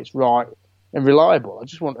make sure it's right and reliable. I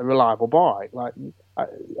just want a reliable bike. I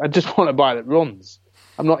just want a bike that runs.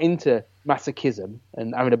 I'm not into masochism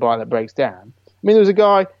and having a bike that breaks down. There was a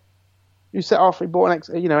guy who set off, he bought an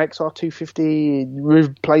XR250,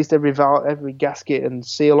 replaced every gasket and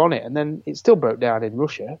seal on it, and then it still broke down in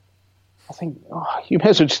Russia. I think, you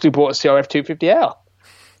may as well just have bought a CRF 250L.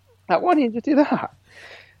 Why didn't you just do that?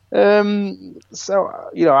 For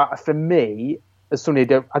me, as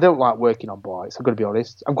somebody I don't like working on bikes, I've got to be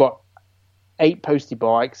honest. I've got 8 postie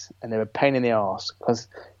bikes, and they're a pain in the arse, because,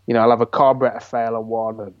 I'll have a carburetor fail on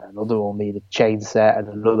one, and another will need a chain set, and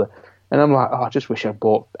another. And I'm I just wish I'd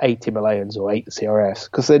bought 8 Himalayans or 8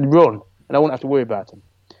 CRFs, because they'd run, and I wouldn't have to worry about them.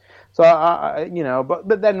 So,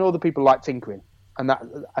 but then other people like tinkering, and that,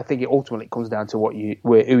 I think it ultimately comes down to who you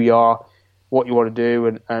are, what you want to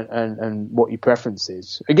do, and what your preference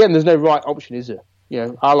is. Again, there's no right option, is there?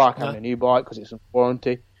 I like having a new bike because it's on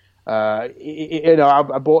warranty. I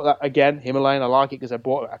bought that again, Himalayan. I like it because I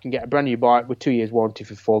can get a brand new bike with 2 years warranty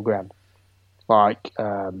for $4,000.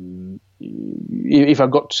 If I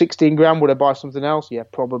got 16 grand, would I buy something else? Yeah,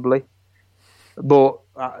 probably. But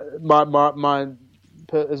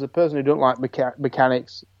as a person who don't like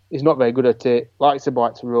mechanics, is not very good at it, likes a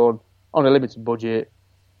bike to run on a limited budget.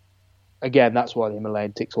 Again, that's why the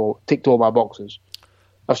Himalayan ticked all my boxes.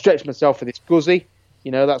 I've stretched myself for this Guzzi.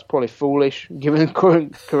 That's probably foolish given the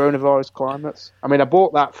current coronavirus climates. I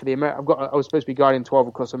bought that for the I was supposed to be guiding 12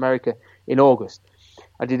 across America in August.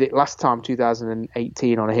 I did it last time,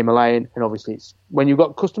 2018, on a Himalayan, and obviously when you've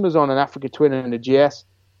got customers on an Africa Twin and a GS,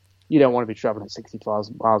 you don't want to be travelling at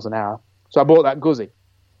 60,000 miles an hour. So I bought that Guzzi,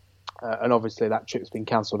 and obviously that trip's been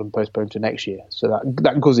cancelled and postponed to next year. So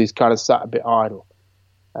that Guzzi's kind of sat a bit idle.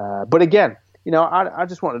 But again, I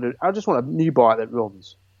just want a new bike that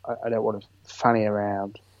runs. I don't want to fanny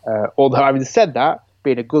around. Although having said that,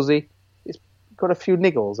 being a Guzzi, it's got a few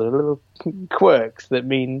niggles and little quirks that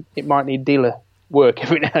mean it might need dealer work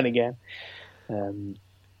every now and again.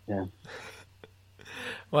 Yeah.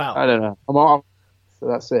 Well, I don't know. So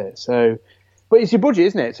that's it. So, but it's your budget,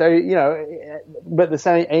 isn't it? So but at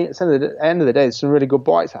the end of the day, there's some really good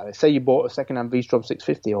bikes out there. Say you bought a second-hand V-Strom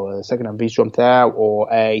 650 or a second-hand V-Strom Thou or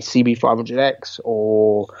a CB500X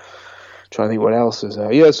or trying to think what else is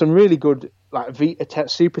there. Some really good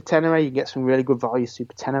Super Tenere. You can get some really good value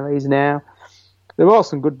Super Teneres now. There are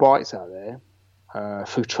some good bikes out there.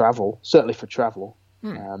 For travel, certainly for travel.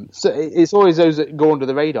 So it's always those that go under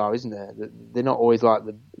the radar, isn't there? They're not always like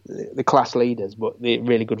the class leaders, but they're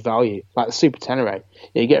really good value. Like the Super Tenere,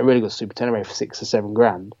 you get a really good Super Tenere for $6 or $7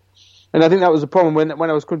 grand, And I think that was the problem when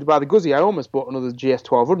I was coming to buy the Guzzi. I almost bought another GS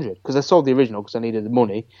 1200 because I sold the original because I needed the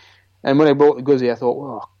money. And when I bought the Guzzi, I thought,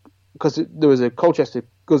 well, because there was a Colchester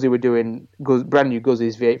Guzzi were doing brand new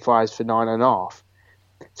Guzzis V85s for 9.5.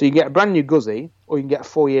 So you can get a brand new Guzzi, or you can get a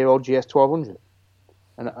 4-year-old GS 1200.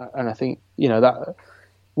 And I think, you know, that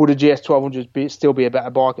would a GS 1200 still be a better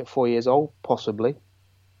bike at 4 years old? Possibly.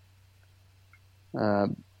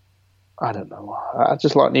 I don't know. I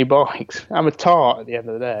just like new bikes. I'm a tart at the end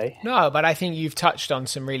of the day. No, but I think you've touched on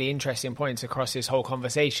some really interesting points across this whole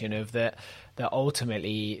conversation of that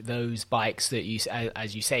ultimately those bikes that you,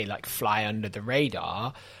 as you say, like fly under the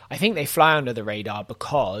radar. I think they fly under the radar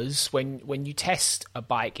because when you test a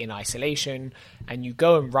bike in isolation and you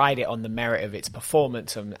go and ride it on the merit of its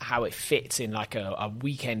performance and how it fits in like a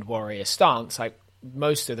weekend warrior stance, like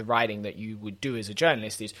most of the riding that you would do as a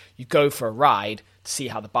journalist is you go for a ride to see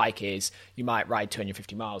how the bike is. You might ride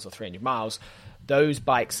 250 miles or 300 miles. Those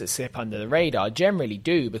bikes that slip under the radar generally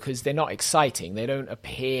do because they're not exciting. They don't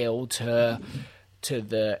appeal to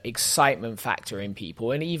the excitement factor in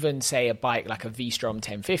people. And even say a bike like a V-Strom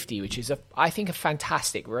 1050, which is I think a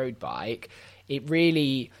fantastic road bike.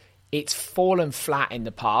 It's fallen flat in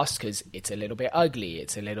the past because it's a little bit ugly.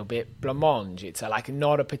 It's a little bit blancmange. It's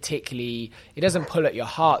not a particularly... It doesn't pull at your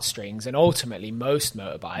heartstrings. And ultimately, most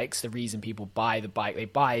motorbikes, the reason people buy the bike they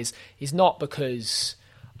buy is not because...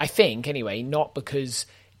 I think, anyway, not because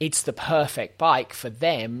it's the perfect bike for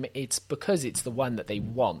them. It's because it's the one that they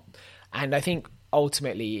want. And I think,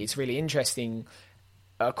 ultimately, it's really interesting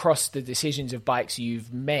across the decisions of bikes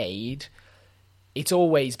you've made... It's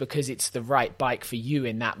always because it's the right bike for you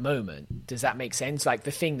in that moment. Does that make sense? Like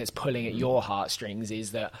the thing that's pulling at your heartstrings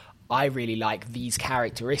is that I really like these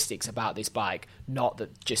characteristics about this bike, not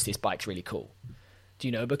that just this bike's really cool. Do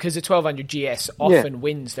you know? Because the 1200 GS often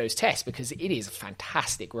wins those tests because it is a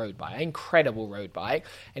fantastic road bike, an incredible road bike.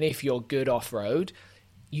 And if you're good off-road,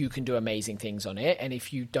 you can do amazing things on it. And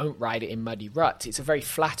if you don't ride it in muddy ruts, it's a very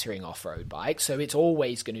flattering off-road bike. So it's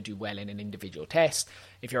always going to do well in an individual test.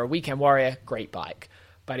 If you're a weekend warrior, great bike.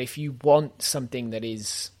 But if you want something that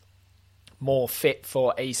is more fit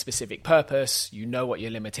for a specific purpose, you know what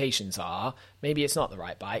your limitations are, maybe it's not the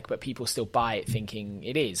right bike, but people still buy it thinking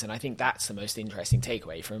it is. And I think that's the most interesting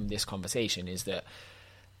takeaway from this conversation is that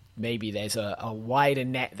maybe there's a wider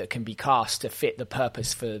net that can be cast to fit the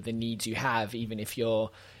purpose for the needs you have, even if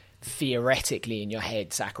you're theoretically in your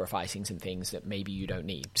head sacrificing some things that maybe you don't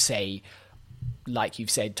need. Say, like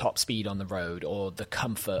you've said, top speed on the road or the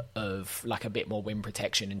comfort of like a bit more wind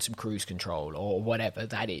protection and some cruise control or whatever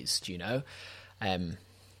that is, do you know?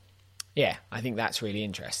 Yeah, I think that's really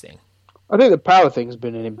interesting. I think the power thing's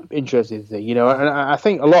been an interesting thing, you know, and I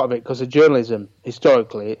think a lot of it because of journalism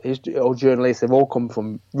historically, or journalists have all come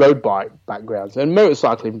from road bike backgrounds, and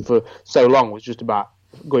motorcycling for so long was just about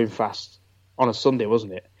going fast on a Sunday,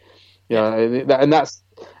 wasn't it? You know,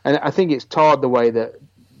 and I think it's tarred the way that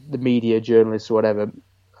the media, journalists, or whatever,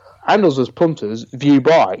 and us as punters view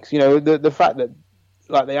bikes. You know, the fact that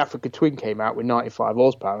like the Africa Twin came out with 95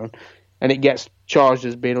 horsepower. And it gets charged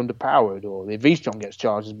as being underpowered, or the V-Strom gets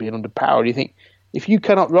charged as being underpowered. You think, if you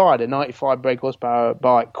cannot ride a 95 brake horsepower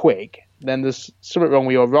bike quick, then there's something wrong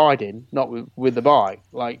with your riding, not with the bike.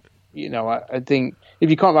 Like, you know, I think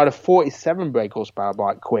if you can't ride a 47 brake horsepower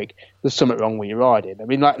bike quick, there's something wrong with your riding. I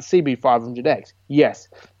mean, like the CB500X, yes,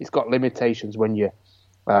 it's got limitations when you're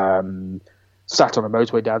sat on a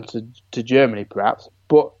motorway down to Germany, perhaps,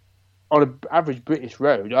 but on an average British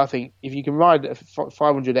road, I think if you can ride a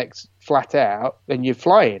 500X flat out, then you're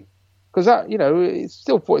flying. Because that, you know, it's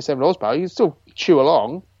still 47 horsepower. You can still chew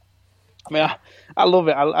along. I mean, I love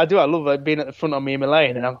it. I do. I love it being at the front of me in my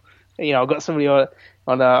lane, and I've got somebody on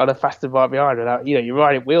a faster bike behind, and you know, you're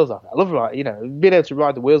riding wheels off it. I love it. You know, being able to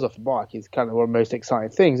ride the wheels off the bike is kind of one of the most exciting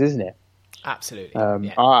things, isn't it? Absolutely.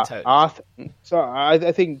 Totally.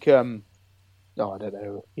 I think. I don't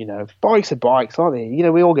know. You know, bikes are bikes, aren't they? You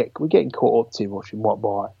know, we're getting caught up too much in what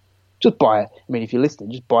bike. Just buy it. I mean, if you're listening,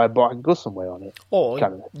 just buy a bike and go somewhere on it. Or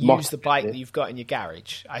use the bike that you've got in your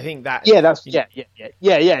garage. I think that. Yeah, that's yeah.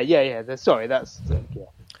 Sorry, that's yeah.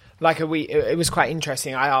 Like it was quite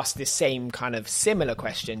interesting. I asked this same kind of similar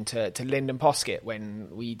question to Lyndon Poskett when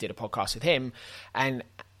we did a podcast with him, and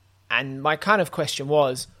my kind of question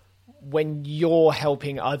was, when you're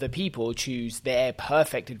helping other people choose their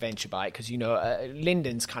perfect adventure bike, because, you know,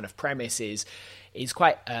 Lyndon's kind of premise is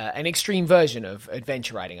quite an extreme version of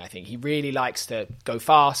adventure riding, I think. He really likes to go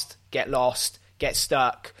fast, get lost, get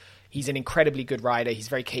stuck. He's an incredibly good rider. He's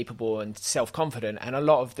very capable and self-confident. And a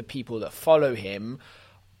lot of the people that follow him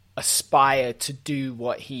aspire to do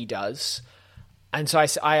what he does. And so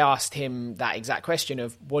I asked him that exact question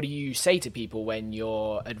of what do you say to people when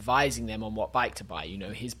you're advising them on what bike to buy? You know,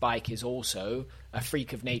 his bike is also a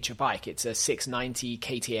freak of nature bike. It's a 690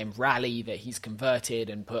 KTM Rally that he's converted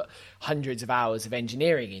and put hundreds of hours of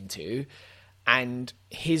engineering into. And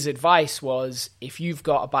his advice was, if you've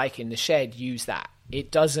got a bike in the shed, use that.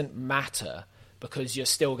 It doesn't matter because you're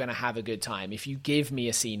still going to have a good time. If you give me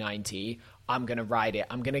a C90, I'm going to ride it.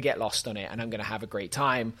 I'm going to get lost on it and I'm going to have a great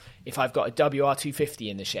time. If I've got a WR250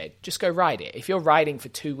 in the shed, just go ride it. If you're riding for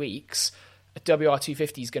 2 weeks, a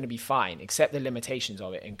WR250 is going to be fine. Accept the limitations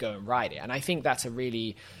of it and go and ride it. And I think that's a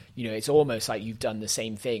really, you know, it's almost like you've done the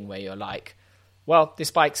same thing where you're like, well,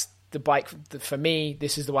 this bike's the bike for me.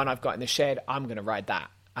 This is the one I've got in the shed. I'm going to ride that.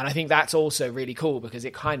 And I think that's also really cool because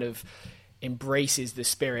it kind of embraces the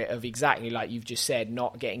spirit of exactly like you've just said,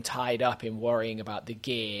 not getting tied up in worrying about the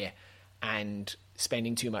gear and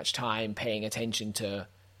spending too much time paying attention to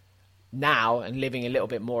now and living a little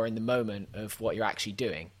bit more in the moment of what you're actually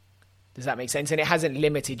doing. Does that make sense? And it hasn't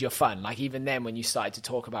limited your fun. Like even then when you started to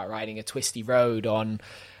talk about riding a twisty road on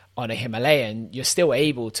a Himalayan, you're still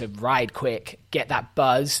able to ride quick, get that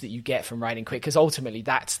buzz that you get from riding quick. Because ultimately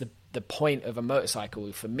that's the point of a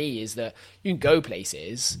motorcycle for me, is that you can go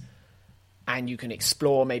places and you can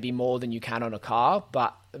explore maybe more than you can on a car.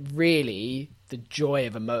 But really the joy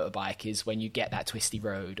of a motorbike is when you get that twisty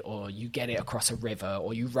road or you get it across a river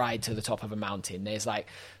or you ride to the top of a mountain. There's like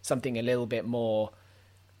something a little bit more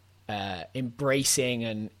embracing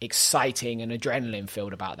and exciting and adrenaline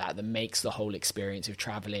filled about that makes the whole experience of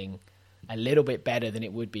traveling a little bit better than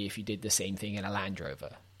it would be if you did the same thing in a Land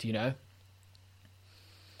Rover. Do you know?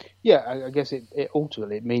 Yeah, I guess it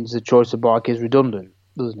ultimately it means the choice of bike is redundant,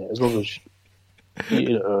 doesn't it? As long as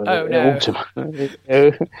you know, oh no.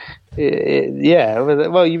 Yeah,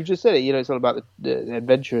 well, you've just said it. You know, it's all about the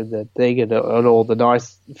adventure and the thing and all the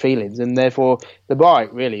nice feelings, and therefore the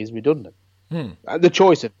bike really is redundant. The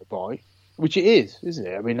choice of the bike, which it is, isn't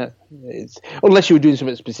it? I mean, it's unless you were doing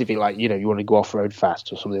something specific, like you know, you want to go off road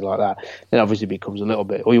fast or something like that, then obviously it becomes a little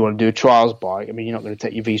bit. Or you want to do a trials bike. I mean, you're not going to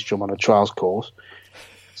take your V-Strom on a trials course,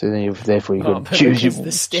 so then therefore you're going to choose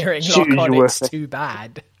the steering lock on it's too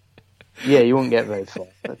bad. Yeah, you won't get very far.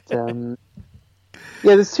 But yeah,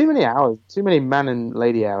 there's too many hours, too many man and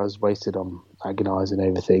lady hours wasted on agonising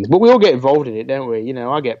over things. But we all get involved in it, don't we? You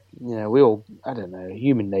know, we all, I don't know,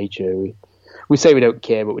 human nature. We say we don't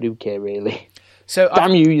care, but we do care, really. So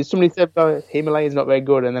damn you! Somebody said Himalayan's not very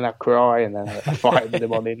good, and then I cry, and then I fight with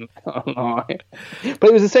them online. But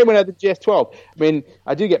it was the same when I had the GS12. I mean,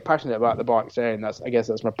 I do get passionate about the bike, saying I guess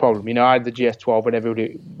that's my problem. You know, I had the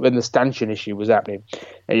GS12 when the stanchion issue was happening,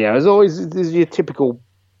 and you know, there's your typical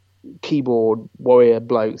keyboard warrior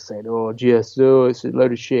bloke saying, it's a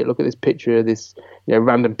load of shit. Look at this picture, this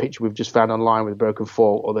random picture we've just found online with a broken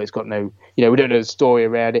fork, although it's got no, we don't know the story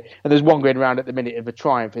around it. And there's one going around at the minute of a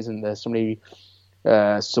Triumph, isn't there? Somebody's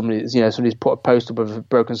put a post up of a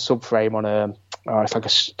broken subframe on it's like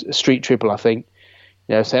a street triple, I think.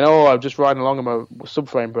 Saying, I'm just riding along and my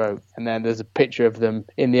subframe broke. And then there's a picture of them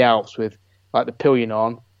in the Alps with like the pillion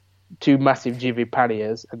on, two massive Givi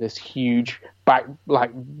panniers, and this huge back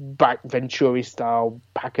Venturi style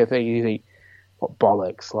Packer thing. You think, what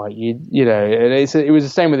bollocks? Like and it was the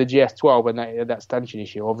same with the GS12 when they had that stanchion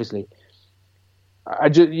issue. Obviously, I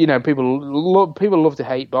just people love to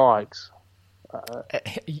hate bikes.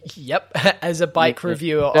 Yep, as a bike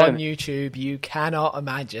reviewer on YouTube, you cannot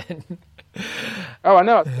imagine. Oh, I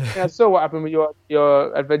know. I saw what happened with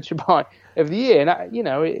your adventure bike of the year,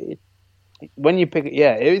 and when you pick,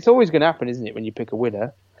 it's always going to happen, isn't it? When you pick a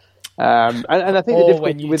winner, and I think or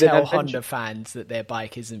when you tell Honda fans that their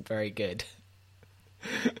bike isn't very good.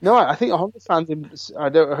 No, I think Honda fans. I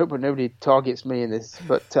hope nobody targets me in this,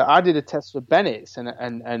 but I did a test for Bennett's, and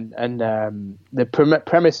the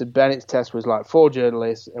premise of Bennett's test was like 4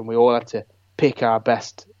 journalists, and we all had to pick our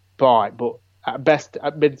best bike, but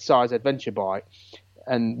at mid-size adventure bike,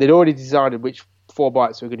 and they'd already decided which 4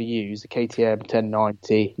 bikes we were going to use: the KTM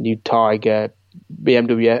 1090, New Tiger,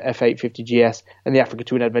 BMW F850 GS, and the Africa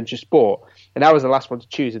Twin Adventure Sport. And I was the last one to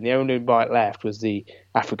choose, and the only bike left was the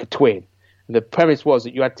Africa Twin. And the premise was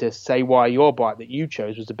that you had to say why your bike that you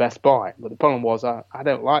chose was the best bike. But the problem was I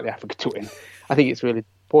don't like the Africa Twin. I think it's really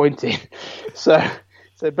disappointing. So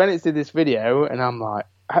Bennett did this video, and I'm like,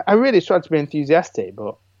 I really tried to be enthusiastic,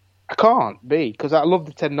 but I can't be, because I love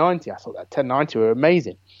the 1090. I thought that 1090 were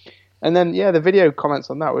amazing. And then, the video comments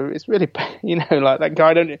on that, it's really, like that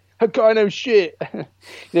guy knows shit.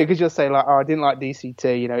 Because you'll say like, I didn't like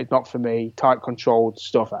DCT, it's not for me, tight controlled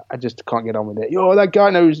stuff. I just can't get on with it. That guy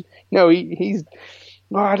knows, he's,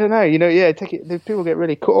 well, I don't know, people get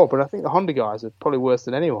really caught up. But I think the Honda guys are probably worse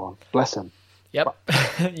than anyone. Bless them.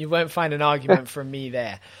 Yep. You won't find an argument from me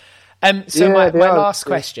there. My last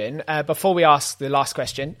question, before we ask the last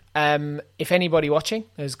question, if anybody watching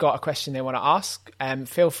has got a question they want to ask,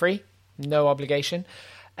 feel free, no obligation.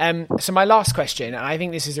 So my last question, and I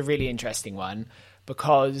think this is a really interesting one,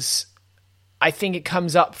 because I think it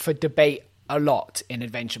comes up for debate a lot in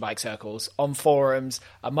adventure bike circles, on forums,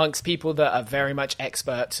 amongst people that are very much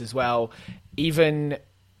experts as well. Even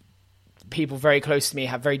people very close to me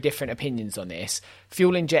have very different opinions on this.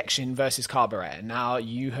 Fuel injection versus carburetor. Now,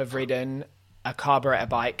 you have ridden a carburetor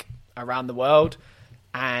bike around the world,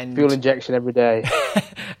 and fuel injection every day.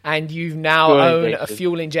 And you now own a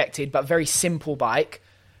fuel injected but very simple bike,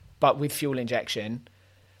 but with fuel injection.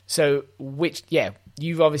 So,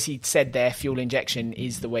 you've obviously said there fuel injection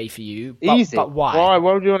is the way for you. Easy. But why?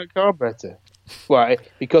 Why would you want a carburetor? Well,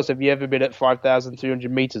 because have you ever been at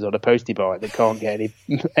 5,300 meters on a postie bike that can't get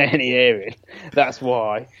any air in? That's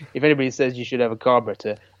why. If anybody says you should have a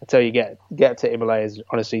carburetor, I tell you get to Himalayas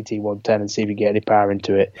on a CT110 and see if you get any power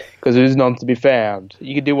into it, because there is none to be found.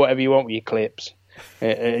 You can do whatever you want with your clips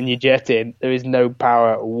and your jetting. There is no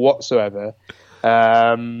power whatsoever.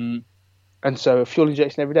 And so fuel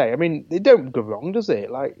injection every day. I mean, it don't go wrong, does it?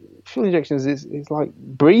 Like, fuel injection is like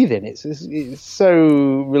breathing. It's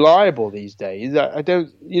so reliable these days. You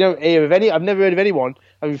don't hear of any. I've never heard of anyone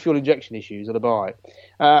having fuel injection issues on a bike.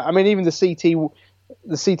 I mean, even the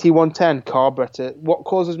CT110 carburetor. What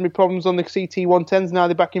causes me problems on the CT110s now?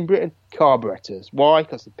 They're back in Britain. Carburetors. Why?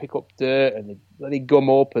 Because they pick up dirt and they gum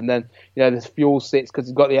up, and then the fuel sits because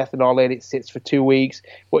it's got the ethanol in. It sits for 2 weeks.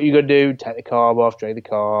 What you got to do? Take the carb off, drain the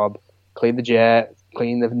carb, clean the jet,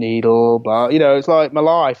 clean the needle, blah. It's like my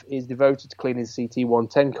life is devoted to cleaning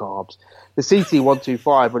CT110 carbs. The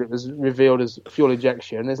CT125, when it was revealed as fuel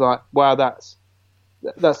injection, is like, wow, that's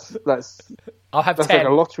I'll have that's 10. like a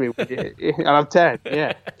lottery. I'll have 10.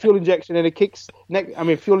 Yeah, fuel injection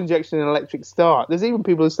and fuel injection and electric start. There's even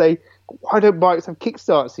people who say, why don't bikes have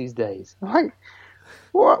kickstarts these days? I'm like,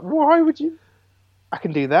 what? Why would you? I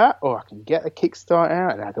can do that, or I can get a kickstart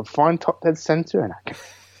out and I can find top dead center and I can.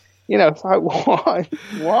 It's like, why?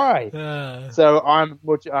 So I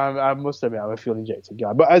must admit, I'm a fuel injected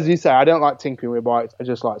guy. But as you say, I don't like tinkering with bikes. I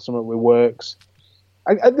just like something that works.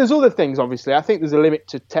 There's other things, obviously. I think there's a limit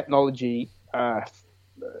to technology, like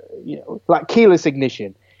keyless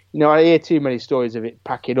ignition. I hear too many stories of it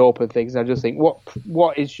packing up and things, and I just think,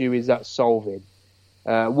 what issue is that solving?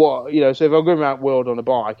 So if I'm going around the world on a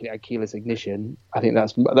bike and it had keyless ignition, I think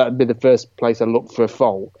that'd be the first place I look for a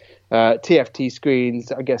fault. TFT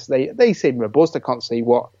screens, I guess they seem robust. I can't see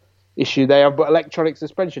what issue they have, but electronic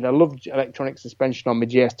suspension. I love electronic suspension on my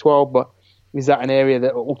GS12, but is that an area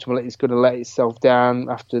that ultimately is going to let itself down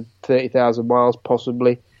after 30,000 miles,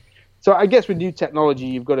 possibly? So I guess with new technology,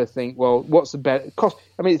 you've got to think, well, what's the cost?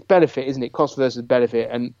 I mean, it's benefit, isn't it? Cost versus benefit,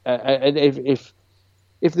 and if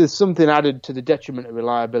there's something added to the detriment of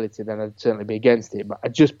reliability, then I'd certainly be against it. But I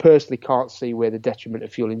just personally can't see where the detriment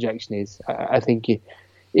of fuel injection is. I think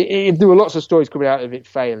if there were lots of stories coming out of it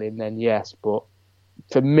failing, then yes. But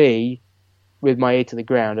for me, with my ear to the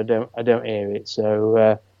ground, I don't hear it.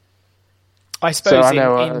 So I suppose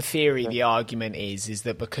in theory, the argument is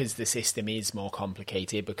that because the system is more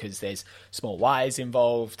complicated, because there's small wires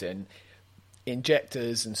involved and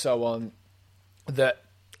injectors and so on, that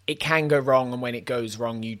it can go wrong, and when it goes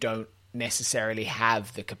wrong, you don't necessarily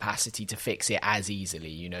have the capacity to fix it as easily.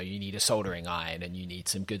 You need a soldering iron, and you need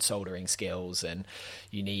some good soldering skills, and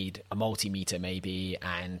you need a multimeter maybe,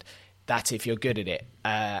 and that's if you're good at it.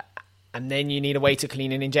 And then you need a way to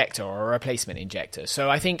clean an injector or a replacement injector. So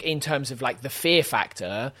I think in terms of like the fear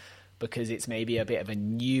factor, because it's maybe a bit of a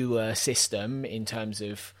newer system in terms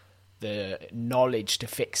of the knowledge to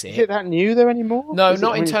fix it. Is it that new though anymore? No,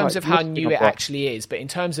 not in terms of how new it actually is, but in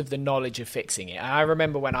terms of the knowledge of fixing it. I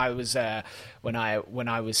remember when I was when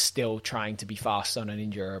I was still trying to be fast on an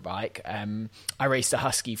enduro bike, I raced a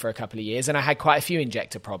Husky for a couple of years, and I had quite a few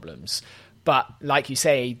injector problems. But like you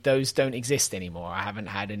say, those don't exist anymore. I haven't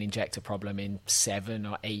had an injector problem in 7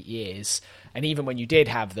 or 8 years. And even when you did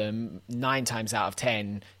have them, 9 times out of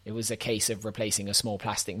 10, it was a case of replacing a small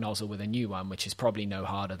plastic nozzle with a new one, which is probably no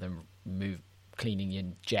harder than cleaning your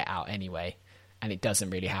jet out anyway. And it doesn't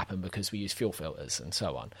really happen because we use fuel filters and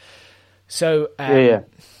so on. So, yeah.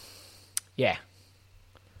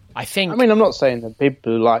 I mean, I'm not saying that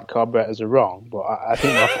people who like carburetors are wrong, but I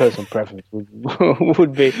think my personal preference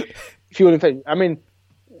would be fuel injection. I mean,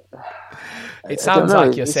 it sounds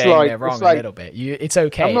like you're saying they're wrong a little bit. It's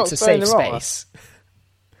okay. It's a safe space.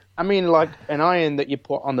 I mean, like an iron that you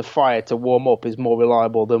put on the fire to warm up is more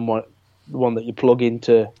reliable than the one that you plug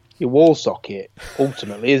into your wall socket,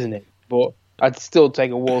 ultimately, isn't it? But I'd still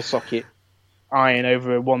take a wall socket iron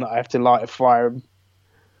over one that I have to light a fire and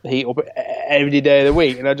heat up every day of the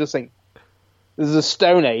week. And I just think there's a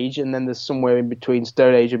Stone Age, and then there's somewhere in between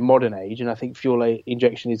Stone Age and Modern Age. And I think fuel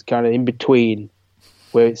injection is kind of in between,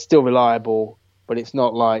 where it's still reliable, but it's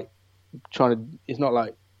not like it's not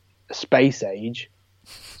like a space age.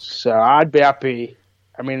 So I'd be happy.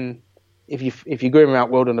 I mean, if you're going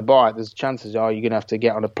around world on a bike, there's chances are you're going to have to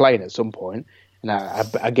get on a plane at some point. And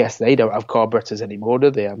I guess they don't have carburetors anymore, do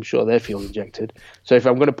they? I'm sure they're fuel injected. So if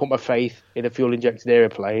I'm going to put my faith in a fuel injected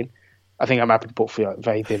aeroplane, I think I'm happy to put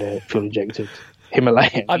faith in a fuel injected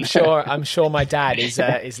Himalayan. I'm sure my dad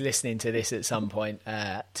is listening to this at some point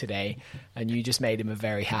today, and you just made him a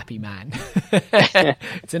very happy man.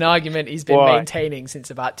 It's an argument he's been maintaining since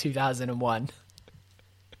about 2001.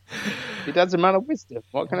 Your dad's a man of wisdom.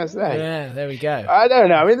 What can I say? Yeah, there we go. I don't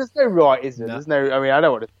know. I mean, there's no right, is there? No. There's no. I mean, I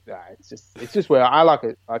don't want to. It's just where I like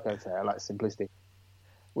it. Like I say, I like simplicity.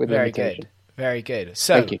 With very limitation. Good. Very good.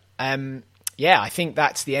 So, thank you. Yeah, I think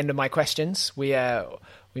that's the end of my questions. We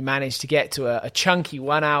managed to get to a chunky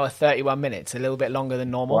 1 hour 31 minutes, a little bit longer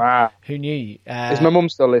than normal. Wow. Who knew? Is my mum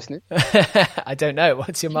still listening? I don't know.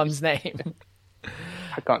 What's your mum's name?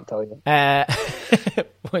 I can't tell you.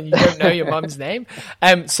 Well, you don't know your mum's name.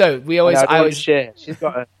 So we always, I always share. She's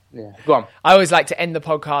got a. Yeah, go on. I always like to end the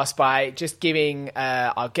podcast by just giving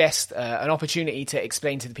our guest an opportunity to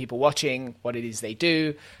explain to the people watching what it is they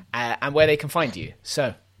do and where they can find you.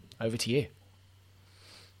 So, over to you.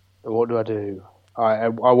 What do I do? I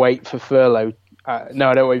wait for furlough. No,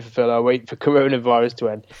 I don't wait for furlough. I wait for coronavirus to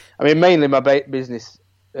end. I mean, mainly my business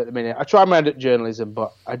at the minute. I try my hand at journalism,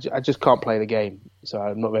 but I just can't play the game, so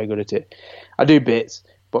I'm not very good at it. I do bits,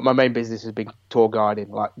 but my main business has been tour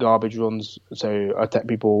guiding, like garbage runs. So I take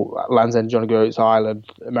people Land's End, John O'Groats Island,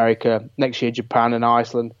 America, next year Japan and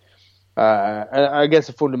Iceland. And I guess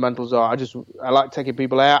the fundamentals are I like taking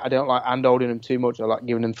people out. I don't like hand-holding them too much. I like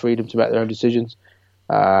giving them freedom to make their own decisions.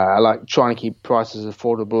 I like trying to keep prices as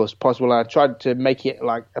affordable as possible. I tried to make it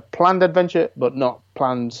like a planned adventure, but not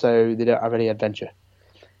planned so they don't have any adventure.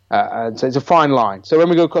 And so it's a fine line. So when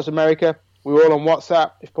we go across America, we're all on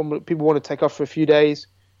WhatsApp. If people want to take off for a few days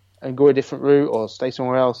and go a different route or stay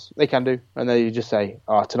somewhere else, they can do. And then you just say,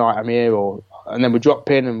 tonight I'm here, and then we drop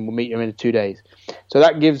in and we'll meet you in 2 days. So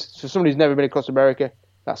that gives, for somebody who's never been across America,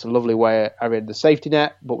 that's a lovely way of having the safety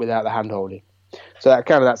net, but without the hand-holding. So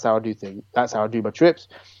that's how I do things. That's how I do my trips.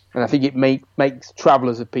 And I think it makes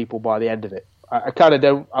travellers of people by the end of it. I kind of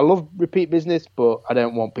don't. I love repeat business, but I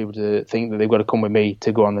don't want people to think that they've got to come with me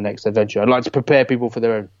to go on the next adventure. I'd like to prepare people for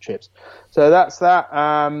their own trips. So that's that.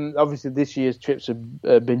 Obviously, this year's trips have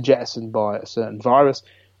been jettisoned by a certain virus.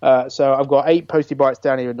 So I've got 8 postie bikes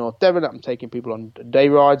down here in North Devon. I'm taking people on day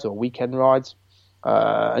rides or weekend rides.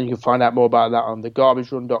 And you can find out more about that on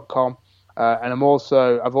thegarbagerun.com. And I've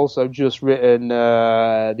also just written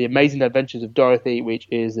The Amazing Adventures of Dorothy, which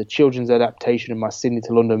is a children's adaptation of my Sydney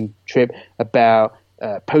to London trip about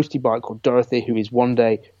a postie bike called Dorothy, who is one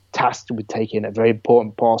day tasked with taking a very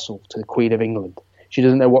important parcel to the Queen of England. She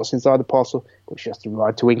doesn't know what's inside the parcel, but she has to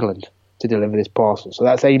ride to England to deliver this parcel. So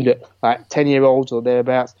that's aimed at like 10-year-olds or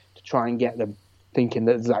thereabouts to try and get them thinking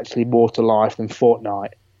that there's actually more to life than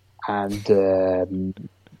Fortnite and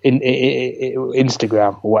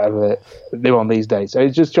Instagram or whatever they're on these days. So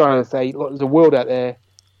it's just trying to say, look, there's a world out there,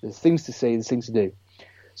 there's things to see, there's things to do.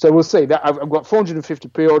 So we'll see. That I've got 450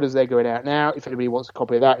 pre-orders. They're going out now. If anybody wants a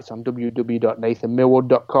copy of that, it's on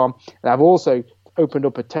www.nathanmillward.com. And I've also opened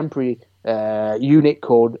up a temporary unit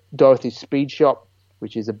called Dorothy's Speed Shop,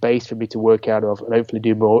 which is a base for me to work out of and hopefully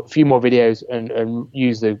do a few more videos and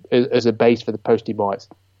use as a base for the postie bikes.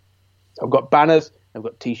 So I've got banners, I've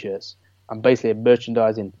got T-shirts. I'm basically a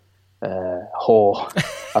merchandising whore.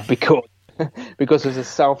 I've become because as a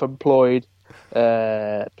self-employed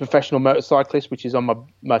professional motorcyclist, which is on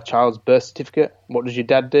my child's birth certificate. What does your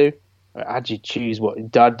dad do? How do you choose what your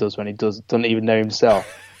dad does when he doesn't even know himself?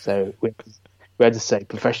 So we had to say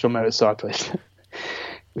professional motorcyclist,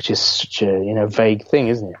 which is such a vague thing,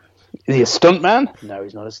 isn't it? Is he a stunt man? No,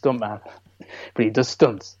 he's not a stunt man, but he does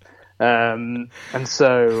stunts. And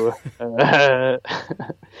so.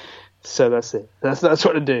 So that's it. That's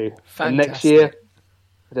what I do. And next year,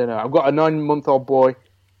 I don't know. I've got a 9-month-old boy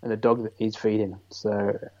and a dog that needs feeding.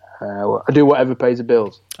 So I do whatever pays the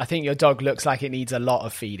bills. I think your dog looks like it needs a lot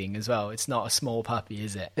of feeding as well. It's not a small puppy,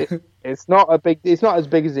 is it? It's not as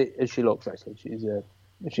big as she looks. Actually,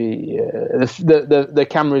 the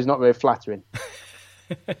camera is not very flattering.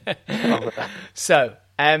 So.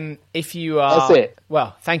 If you are, that's it.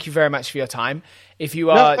 Well, thank you very much for your time. If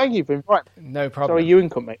you are, no, thank you for inviting. No problem. Sorry,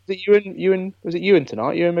 Ewan couldn't make. Was it Ewan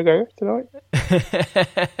tonight? Ewan McGregor tonight?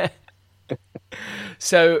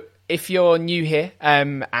 So, if you're new here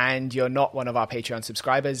and you're not one of our Patreon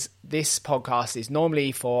subscribers, this podcast is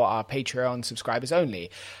normally for our Patreon subscribers only.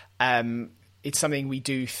 It's something we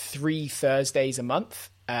do 3 Thursdays a month.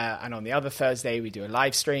 And on the other Thursday, we do a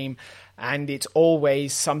live stream. And it's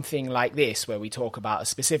always something like this, where we talk about a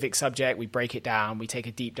specific subject, we break it down, we take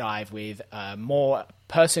a deep dive with a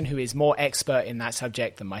person who is more expert in that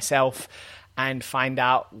subject than myself, and find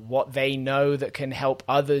out what they know that can help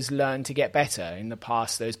others learn to get better. In the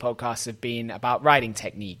past, those podcasts have been about riding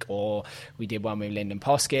technique, or we did one with Lyndon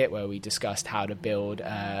Poskett where we discussed how to build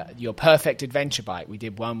your perfect adventure bike. We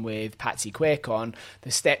did one with Patsy Quick on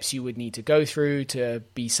the steps you would need to go through to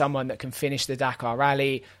be someone that can finish the Dakar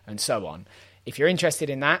Rally, and so on. If you're interested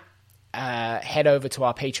in that, head over to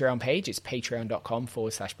our Patreon page. It's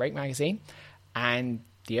patreon.com/Brake Magazine. And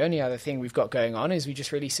the only other thing we've got going on is we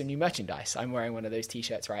just released some new merchandise. I'm wearing one of those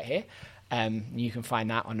t-shirts right here. You can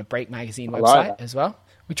find that on the Brake Magazine website as well.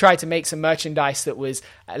 We tried to make some merchandise that was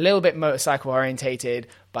a little bit motorcycle orientated,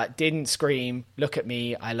 but didn't scream, look at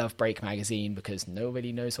me, I love Brake Magazine, because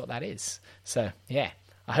nobody knows what that is. So yeah,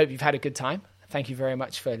 I hope you've had a good time. Thank you very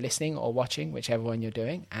much for listening or watching, whichever one you're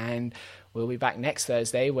doing. And we'll be back next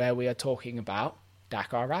Thursday where we are talking about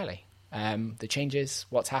Dakar Rally. The changes,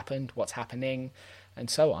 what's happened, what's happening, and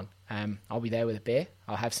so on. I'll be there with a beer.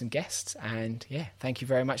 I'll have some guests. And yeah, thank you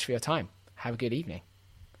very much for your time. Have a good evening.